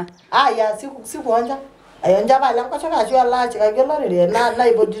ama una ya siku anja ayonja bala ko chaka jwa la chaka gelore na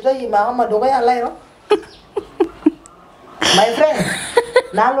ibodito yima ama dogo ya lairo my friend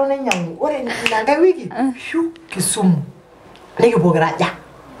nalo nanyango ore nanga wiki shu Kisumu nige bograja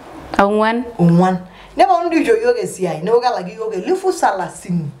Ungwan nebo ndijo yoge siai nebo gala gi yoge lifu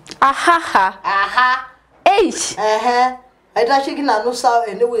salasini aha eish aita shiki na no saw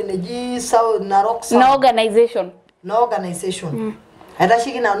enewe neji saw narok saw no organization aita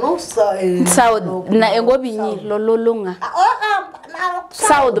shiki na no saw na engobinyi lololunga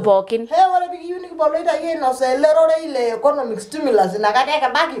South Bokin wala bigi unique boloita yeno se lerore ile economic stimulus na kateka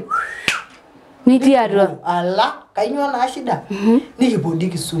baki nitiaro ala kainyo na shida ni bodi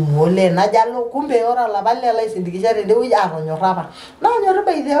Kisumu ole na jalo kumbe ora la balle la sindikisha rende uja aronyoraba na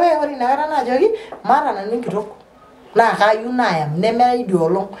nyoraba idewe ori na gara na jogi mara na ningiroko Na kayu nayam neme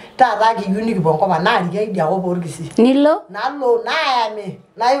idiolong taata kiyu nikiponko ba na riga idia ko porkisi Nilo? nalo nayame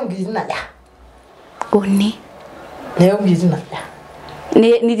nayo ngizina ya Oni. nayo ngizina ya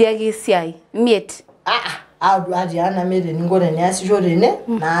Ni dia kisiai. Miet. Adu ana mede ngore ne asishore ne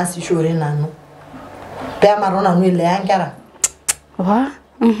na asishore nanu pe marona nu ile yankara Wa?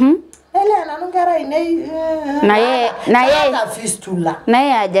 ele nanu ngara ine Na ye fistula na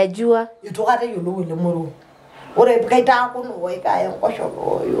ye ajajua itokate yolo ile moro ore kaita kuno waika yankosho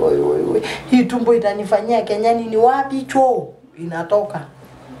oi hitumbo itanifanyia Kenya nini wapi cho inatoka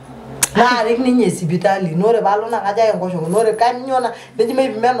na rekni nyesibitali nore balona kaja yankosho nore kanyona ndejime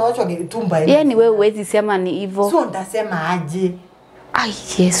bimeno ocho itumba ini yani wewe huwezi sema ni hivyo so ndasema aje ai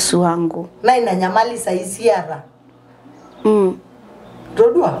Yesu wangu na inanyamalisa isiara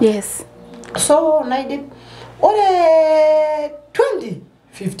Dodua? Yes. So, naide, ore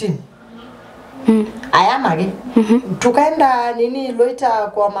 2015. I am again. Tukaenda nini loita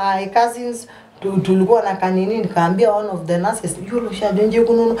kwa my cousins tulikuwa na kanini nikaambia one of the nurses yule shadenje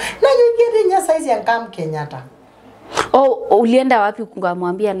kununu na yungere nya size ya Kam Kenyatta. Oh, ulienda wapi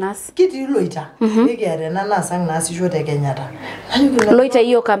kungamwambia nurse? Kiti loita. Nigere na nurse ang nurse shote Kenyatta. Loita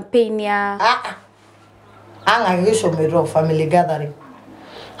hiyo campaign ya anga ngisho mero family gathering.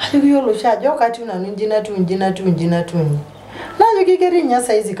 Yolo shajo kati una njina tu. Na yukigeri nya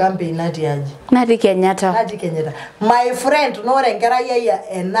size campaign nati aje. Nati Kenyatta. My friend no rengera ya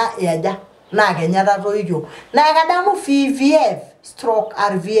ena yaja. Na Kenyatta toyo. Na kadamu VVF stroke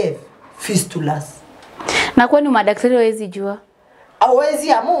RVF fistulas. Na kwani madaktari hawezi jua?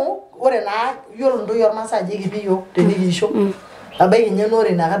 Hawezi amu ore na yolo ndo yor massage gibiyo tenigisho. Abai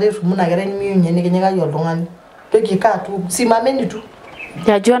nyenore na kade rumuna gere ni nyene kenyega yolongani. Toki ka tu simameni tu.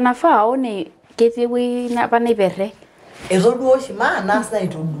 Yajua nafaa aone kethewe na bana berre. Ezo duo shima nas na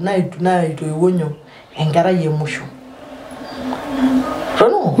ito iwonyo engara yemusho.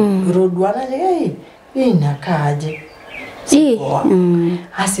 Rono rodwana je ina kaje.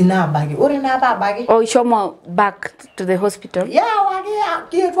 Asina bagi ore na bagi. Oh, shomo back to the hospital. Ya wage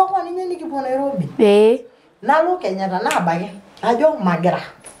ki to kwa ninyi nikipo Nairobi. Nalo Kenyatta na bagi. Ajo magera.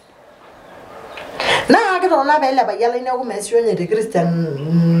 Na akito na bele ba yala ina ko mesio nye de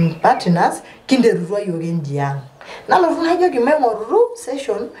Christian partners kinderurwa yogendia. Nalo funa jo kimengoruru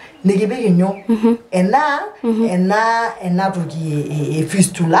session nikibeginyo. Ena tuki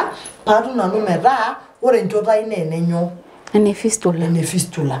fistula padu na numera ore ntota ine nenyo. Ene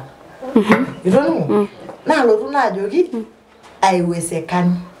fistula. Irono. Nalo tuna jogi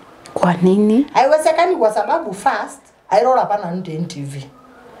aiwezekani. Kwa nini? Aiwezekani kwa sababu first airora pana nte TV.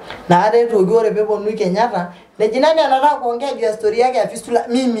 Na ade togore pepo nu Kenyatta ne jinani anataka kuongea juu ya story yake ya fistula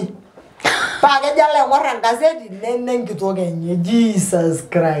mimi page jale ngora gazeti nene ngitoke nye Jesus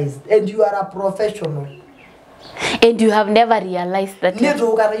Christ and you are a professional and you have never realized that ne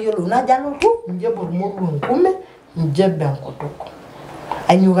to kara yolo na jalo tu nje bormoru nkume nje benkotoko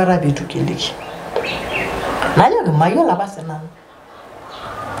anyu kara bitu kiliki nanya mayola basa na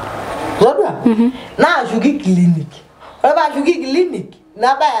na jugi clinic oba jugi clinic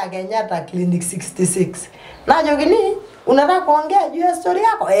na baya Kenyatta clinic 66 na jogini unataka kuongea juu ya story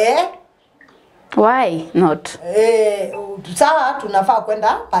yako why not sawa tunafaa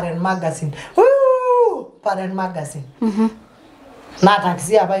kwenda parent magazine parent magazine na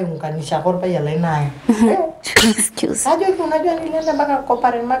taxi hapa yunganisha kwa yala inayo excuse ajo unajua nilienda mpaka kwa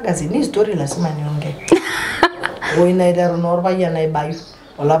parent magazine ni story lazima niongee wewe inaidaro norba yana ibayu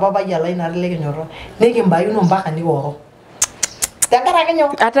wala baba yala inarele nyoro nikimbayu no mpaka ni woro Dangara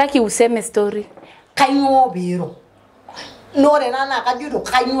kenyo ataki useme story kanyo biro nore nana kajudo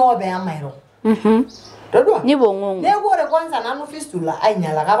kanyo be amairo Dodwa ni bongongo negore kwanza nanu fistula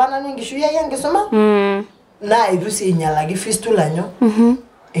ainyala kabana ningishu yange soma na irusi inyala gi fistula nyo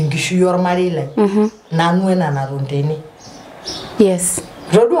ingishu yor marile nanu ena na rondeni yes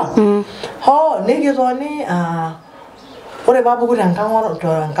Dodwa ho negitoni ore babu kuna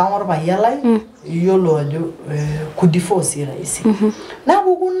nkangor ba yalai yolo ajo kudifosi raisi na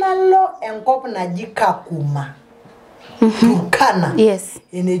bukuna lo enkop naji Kakuma Turkana yes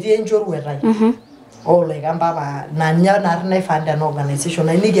enedi enjoru werai ole gamba na nya na fund an organization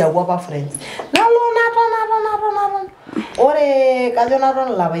na nigi agwa friends na lo na ore kajona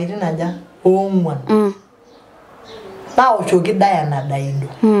ron la bairi naja ongwan na ochoki daya na daido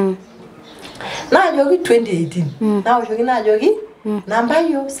na jogi 2018 na jogi na jogi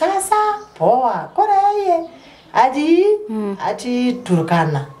Nampayio sasa poa koreye ati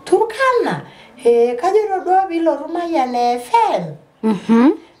Turkana kajiro do bilo ruma ya FM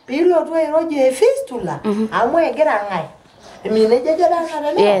bilo do eroje fistula amwe gira ngai Mi nejejo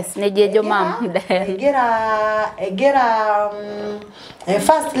dana ne. Yes, nejejo mam. Egera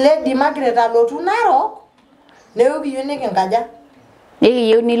first lady Margaret alotu Narok. Neoki yunike nkaja.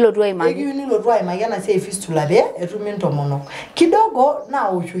 Yieu nilotu aimaki. Yieu nilotu aimaki ena siai Fistula pee etumi intomonok. Kidogo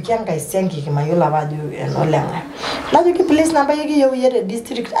naoshoki enkae siankiki mayiolo apa ajo enolengae. Najoki please Nampayio kiyieu iyie te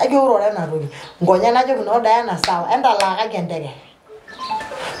district akeurore ena toki. Nkonya najoki noo Diana sawa entalaakaki enteke.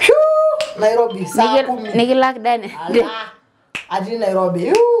 Nairobi saa 10. Nikilak dane. Ati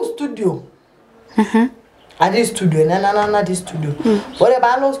Nairobi studio. Ati studio nati studio. Ore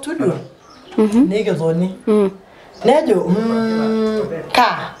baalo studio. Nikitoni. Nejo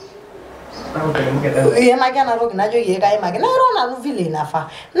ka. Yemaki ena toki najoki kaimaki nairo nanu vile inafa.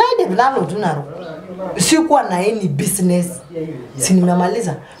 Naidip nalotu Narok. Sikuwa na any business.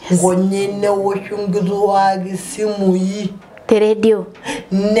 Sinimemaliza. Ngonye neoshu nkituaki simui. The radio.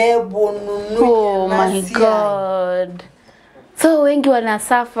 Nebonunu. Oh my God. So wengi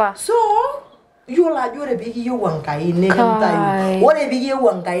wanasafa. So yiolo ajo ore pikiyieu Enkai nikintayu. Ore pikiyieu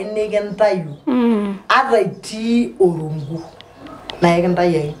Enkai nikintayu. Ata itii orungu. Na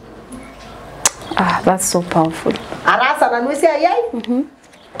ikintayu ake. Ah, that's so powerful. Arasa nanu esiai ai.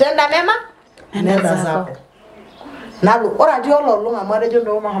 Tenda mema. Nenda zako. Nalo ora ati ololunga amu atejo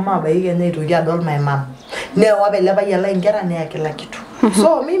ndo mama abaiki Kenya aitoki adol my mom. Newa pele payiala inkera neya kila kitu.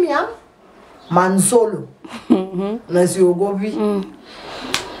 So mimi am Mansolo. Na siogopi.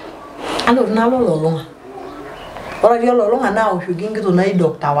 Alo nalo ololunga. Ora ati ololunga naoshoki nkito nai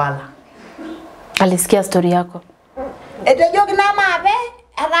Dr. Wala. Alisikia story yako. Etejoki na mape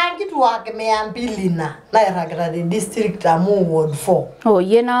ata nkituak 200 nairagita the district amu ward 4. Oh,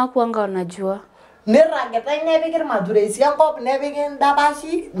 yena wakuanga unajua. Niragita nepiki irmaturesi enkop nepiki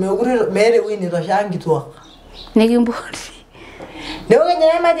ndapashi meere ewueji nitosha nkituak. Nikimboti. Neoki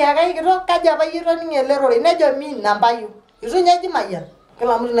nye matiakai kitok kaja apa yie toninge elerore nejo mi Nampayio. Itu nyeji mayian.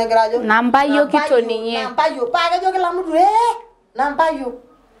 Kila mtu negira ajo Nampayio kitoninge. Nampayio. Pa kejo kila mtu Nampayio.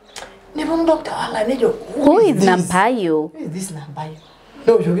 Nipong Dr. Wala nejo Who is Nampayio? Who is this Nampayio?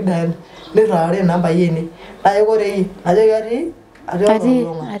 Neoshoki Diana. Nirare Nampayio ene. Najoki ati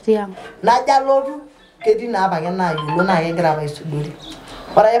Ati yang. Najalotu ketii naapake naayiolo naa kegira apa aisudori.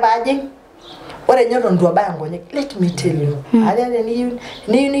 Ore paajing ore nye eton itu abaya nkonyek let me tell you. Ate niyieu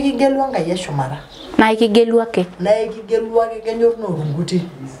nikigelu Enkai eshumata. Na ikigelu ake. Na ikigelu ake kenyor norunguti.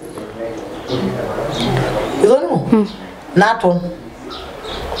 Itoning'o? Naton.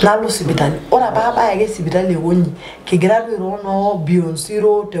 Nalo sipitali. Ore apa abaya ake sipitali ekonyi kigira duo no Beyond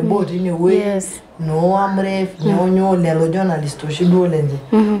Zero te boti inewueji. Yes. No Amref, no lelo journalist oshi duo lenye.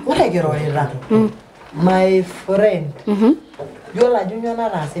 Ore kirorita. My friend. Yiolo ajo nyoo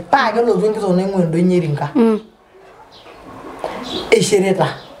nataase paa kelotu enkitoo naing'ua endonyo eringa. Eishirita.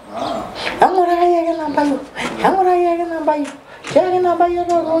 Eng'urakaki ake Nampayio. Eng'urakaki ake Nampayio. Tiaki Nampayio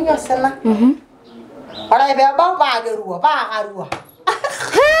tolooki osina. Ore peebau paa karua.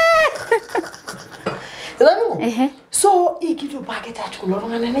 Itoning'o? So hii kitu pake tatu kulo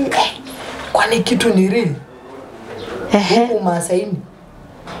tung'anak nei kwani kitu ni real. Huku Masaini.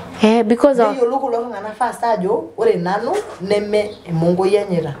 Because of Yiolo kulo tung'anak first ajo ore nanu neme emongoi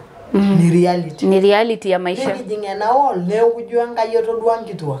anyita. Ni reality. ni reality ya maisha. Nikijing ena wall neukuju Enkai etodua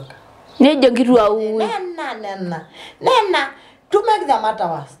nkituak. Nejo nkituak uwi. Nena to make the matter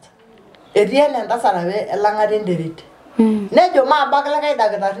worst. Etii entasat apa elang'ata enterit. Nejo maabak likae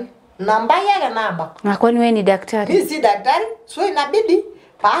dakitari. Nampayio ake naabak. Na kwani wewe ni daktari? Mimi si daktari, so inabidi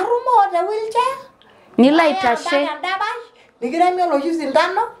paarumo te wheelchair. Nilo aitashe. Nikiremi oloshi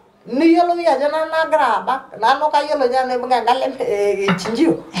sindano, niyiolou ajo nagira abak. Nanu kayiolo nye naibung'a enkalem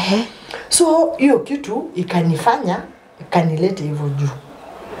chinjio. So hiyo kitu ikanifanya ikanileta hivyo juu.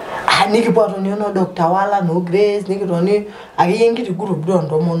 Nikipuo atoni no Dr. Wala no Grace nikitoni akeyie enkiti group duo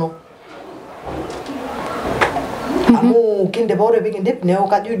ntomonok. Amu kindipa ore pikindip neeku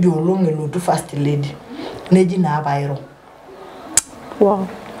kajo idia olong elotu first lady. Neji naa pairo. Wow.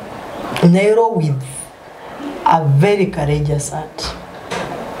 Nairo with a very courageous heart.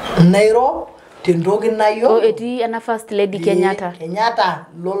 Nairo tentoki nayo. Oh, etii ena first lady Kenyatta. Kenyatta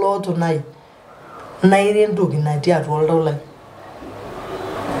lolooto nai. Nairo entoki natii atua oltau lai.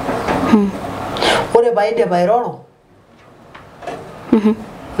 Ore paidip airoro.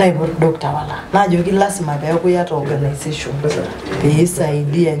 Naipot Dr. Wala. Najoki lazima peeku iyata organization.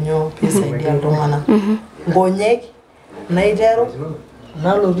 Peisaidia nyoo, peisaidia iltung'anak. Nkonyek naiteru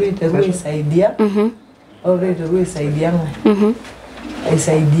nalotu aiteru aisaidia. Ore aiteru aisaidia ng'ae.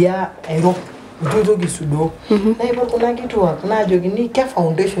 Aisaidia airo. Itu aitoki aisudoo. Naipot kuna kituak naajokini ke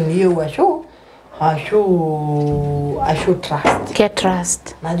foundation iyieu ashu trust. Ke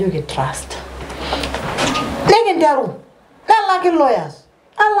trust. Najoki trust. Nikinteru. Nalaki lawyers.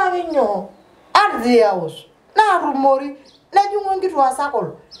 Alaki nyo. Ardi house. Na rumori. Na jungo ngitu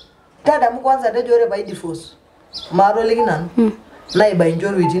asakol. Dada mu kwanza dejore by divorce. Maro ligi nanu. Na iba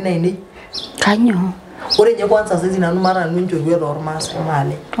injoru itina ini. Kanyo. Ore nye kwanza sisi nanu mara nunjoru ero ormasa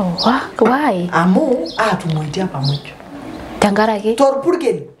male. Oh, why? Amu atumuitia pamoja. Tangaraki.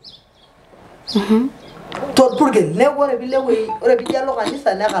 Torpurgel. Torpurgel. Ne ore bilewe ore bijalo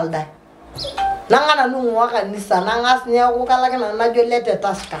kanisa ne kaldai. Nangana nungwa kanisa nangas nyaku kalake na najo lete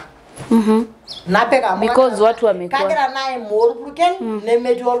taska. Napeka because watu wamekuwa kagira nae mor purgel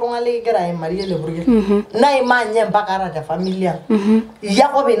nemeji oltung'ani gira aimari ele purgel. Naima nye mpaka ara te familia.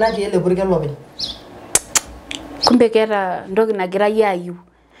 Yako bina je ele purgel lopeny. Kumbe kera ndoki nagira yayu.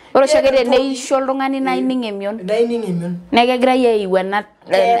 Ore shakere neisho oltung'ani naining emion. Naining emion. Nekegira yayu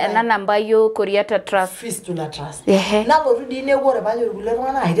ena Nampayio Koriata Trust. Fistula Trust. Nalotu dii ne ore banyo kulie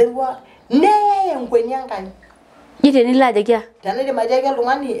tung'ana aiterua nee enkweni enkai. Jite nilo ajokia. Tanaidim atiaki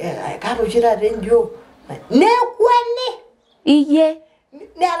oltung'ani kaata oshi taata enjio. Nekweni. Iye.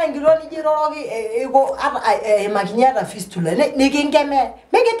 Neeta enkitoo nijo iroroki iko eimakini ata fistula. Nikinkemea.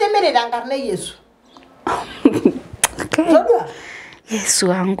 Mikitimiri tenkarna e Yesu. Todua? Yesu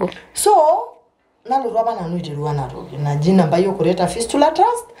wangu. So, nalotu apa nanu aiterua ena toki naji Nampayio Koriata Fistula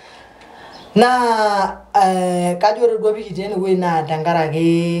Trust. Na kajo ore duo pikitii enewueji naa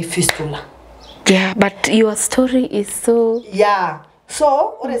tenkaraki fistula. Yeah, but your story is so... Yeah.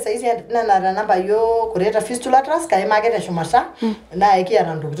 So, ore saizi nena Nampayio Koriata Fistula Trust kaimake teshumata naa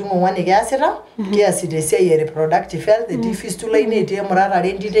kiata ntokitin ong'uan nikiasita. Kiasita esiai e reproductive health, etii fistula ine, etii emuratare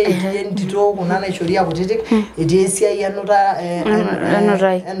entito, etii entito kuna naishoria kutitik, etii esiai enutai.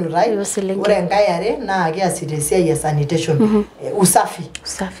 Ore enkae are naa kiasita esiai e sanitation, usafi.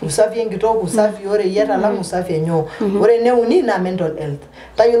 Usafi enkitok, usafi ore iyiet alang usafi enyo. Ore eneuni naa mental health.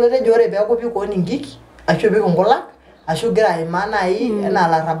 Tayiolo tejo ore peeku pikoon inkik ashu pik inkulak ashu gira aimaa nai enaa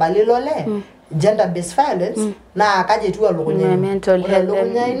larrabali lole gender based violence naa kaji etiu elukunya ino. Ore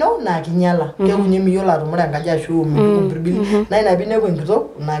elukunya ino naa kinyala. Kekunye miyiolo atumura enkaji ashu mimbili. Na ina pinepu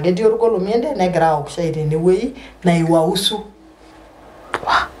enkitok naa ketii orgolo miende negira aok shai tenewueji naiwausu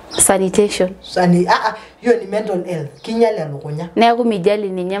sanitation. Hiyo ni mental health. Kinyala elukunya. Neeku mijali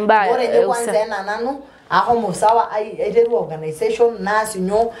ninye mbaya. Ore nye kwanza ena nanu ahomo sawa aiteru organization naasi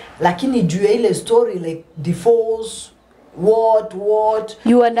nyo lakini juu ya ile story like divorce what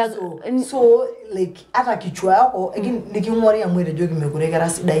you so like ata kichwa yako niking'ori amu etejo kimekure kera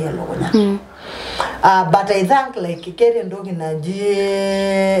sidai elukunya. But I think like kere entoki naji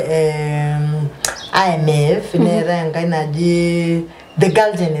IMF neeta enkai naji the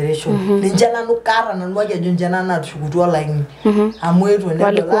girl generation. Ninche nanu kara nanu ake ajo nche natushukutua olaini. Amu etu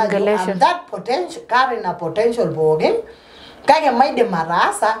enedol that potential kara ina potential pookin kake maidim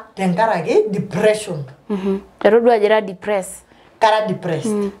ataasa tenkaraki depression. Erodua jira kara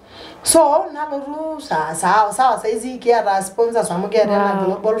depressed. So nalotu sawa saizi kiata sponsors amu kiata ena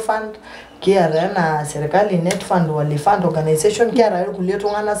global fund, kiata ena serikali net fund wali fund organization, kiata kulie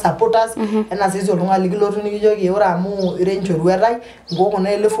tung'ana supporters ena saizi oltung'ani likilotu nikijoki ore amu ire nchoruetai ngoko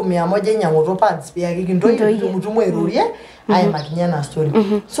na 1100 inyang'utu pads pia kikintoi mutumo airorie aimakinya na story.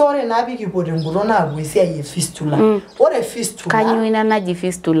 So ore naa pikipote nguto naapuo esiai e fistula. Ore fistula kanyo ina naji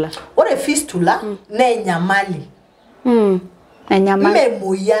fistula. Ore fistula naa enyamali.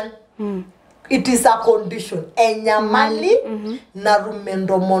 Memoyan. It is a condition. Enyamali narum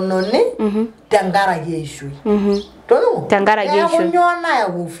entomononi tenkaraki eishui. Tono? Tenkaraki eishui. Nyoo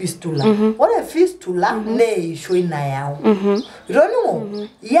nayau fistula. Ore fistula naa eishui nayau. Tono?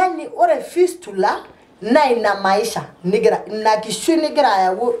 Yani ore fistula na ina maisha ina kishui nigira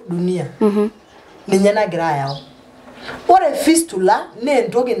ayau dunia. Ninye nagira ayau. Ore fistula naa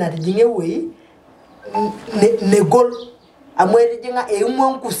entoki natijing'a ewueji negol amu etijing'a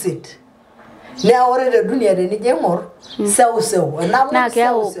eimua nkuset. Na ore te dunia tenijo aing'or seuseu. Naa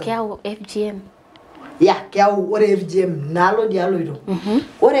keyau FGM. Yeah, keyau ore FGM naalo dialoito.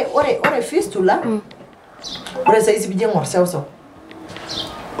 Ore fistula ore saizi pijo aing'or seuseu.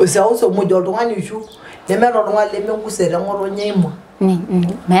 Seuseu mujo oltung'ani oishu nemeeta oltung'ani lemenkuset eng'otonye imua.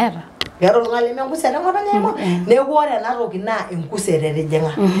 Meeta. Keeta oltung'ani lemenkuset eng'otonye imua. Neeku ore ena toki naa enkuset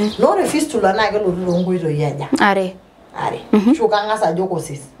etijing'a. Na ore fistula naa kelotu toonkoitoi aja. Are. Shuka ng'asa ajo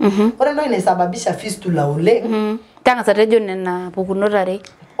kosis. Ore entoki naisababisha fistula oleng. Tang'asa tejo nena pukunot are.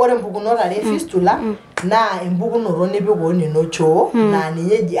 Ore mpukunot are fistula naa empukunoto nipik ino choo naa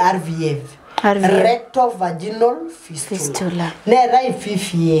ninye eji RVF. Rectovaginal fistula. Neetai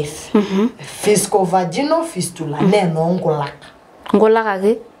FVF. Fiscovaginal fistula. Neno nkulak. Nkulak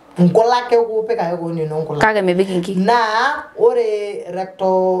ake. nkolak ekupik ake kooni no nkolak kake mepik inkik naa ore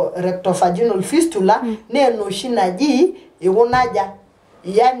rectovaginal fistula naa enoshi naji ikunaja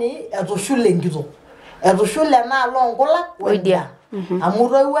yani etushule enkitok etushule enaalo nkolak oidia amu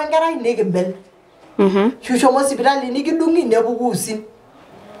toiwuo enkerai nikimbel shushomo sipitali nikidung'i nepuku usin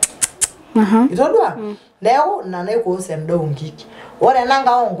itodua neeku ina naikoos endaa onkik ore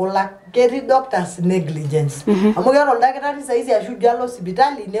enanka onkulak ketii doctors negligence amu keeta oldakitari saisi ashu dialo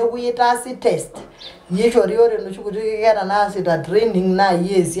sipitali neeku itaasi test yishori ore enoshi kuti keeta naasita training naa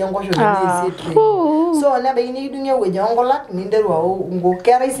yesi enkosho yesi training so nebaiki nikidung'i ewueji onkulak ninteru awo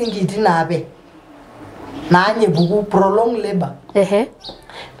keetai sii nkiti naape naanye puku prolong labor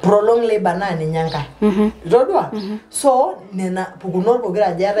prolong labor naa ninye enkae itodua so nena pukunot pokira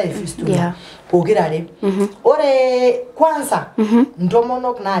aja eetai fistula pokirare ore kwanza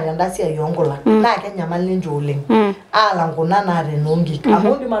ntomonok naata enda siai onkulak naa kenyamal ninche oleng alang kuna naata enoonkik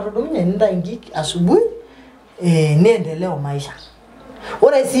amu indim atudumunye nintayu nkik asubuhi niendelea maisha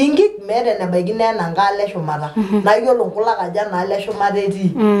ore sii nkik meeta enebaiki naa enankaalo eshumata naa yiolo nkulak aja naalo eshumata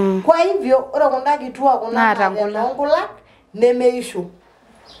etii kwa hivyo ore kunda kituak kuna naata nkulak nemeisho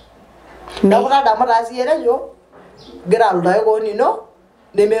neeku tadamu taa siyie tejo gira alutaki koon ino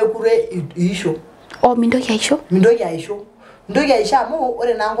nemekure iisho mintoki aisho mintoki aisho amu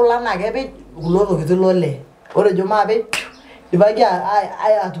ore naa nkulak naa kepej kulo tokitin lolee ore jo maapej dipaki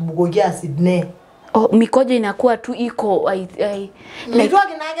atubukoki acid nee mikojo inakuwa tu iko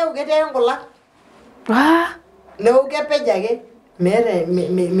mitoki naake uketii nkulak neeku kepej ake meeta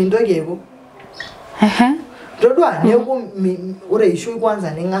mintoki aiko todua neeku ore ishoi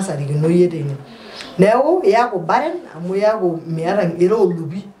kwanza ning'as arikino yie tene neeku iyaku barren amu iyaku miata ira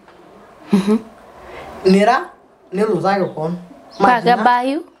olupi nira nilutaki koon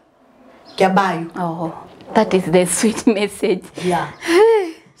kebayu that is the sweet message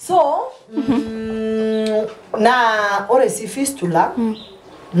so naa ore si fistula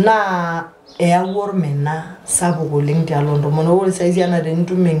naa eyawua ormena sapuk oleng tialo ntomonok ore saizi ena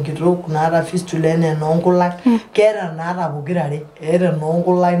tenitum enkitok naata fistula enaa enoonkulak keeta naata pokirare eeta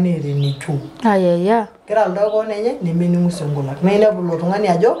enoonkulak neeta enitu kira aldo koon enye nemening'u sii nkulak naa inepu ilo tung'ani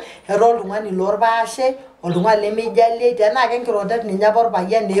ajo etaa oltung'ani lorpaashe oltung'ani lemeijalie tenaa kenkirotet ninye apa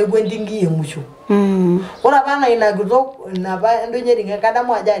orpayian neeku entinki emusho ore apa naa ina kitok ina apa endonyeri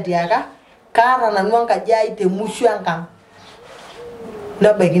kadamu ajo atiaka kaata nanu enkaji ai temusho enkang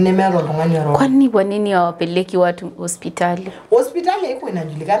nebaiki nemeeta oltung'ani oroo kwa nini hawapeleki watu hospitali iko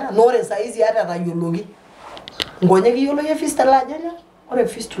inajulikana na ore saizi hata tayioloki nkonyek iyiolo ye fistula aja ore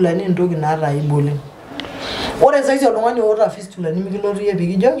fistula ni entoki naata aibu oleng ore saizi oltung'ani oota fistula nimikilotu yie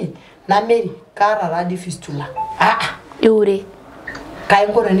pikijoki nameri kaata taadi fistula eure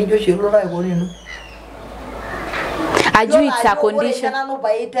kainko tenijo oshi elotu aiko nino ajui it's a condition ore nanu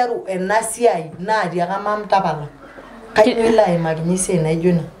paiteru ena siai naa tiaka mam tapala kainyo ilo aimakinye esiai naijo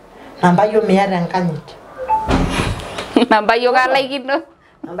ina Nampayio miata enkanyit Nampayio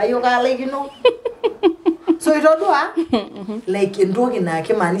kaalaikino so itodua like entoki naa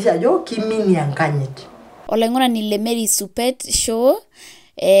kimaanisha ajo kiminie enkanyit olaing'urani le Mary Supet show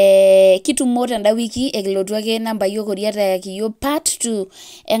kitumo tenda wiki ekilotu ake Nampayio Koriata ayaki yiok part 2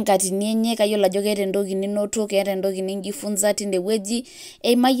 enkatini enye kayiolo ajo keeta entoki ninoto keeta entoki ninjifunza tine wueji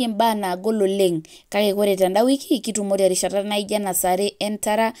eimayie mbaa naagol oleng kake ore tenda wiki kitumo terishata naijio ena sare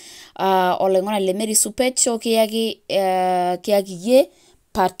entara olaing'urani le Mary Supet show kiyaki yie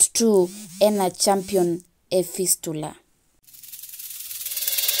part 2 ena champion e fistula.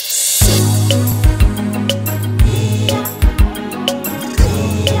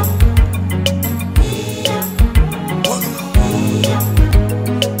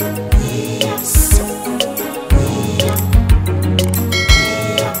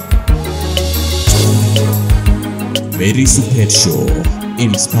 Mary Supet Show,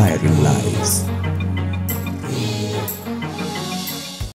 inspiring lives.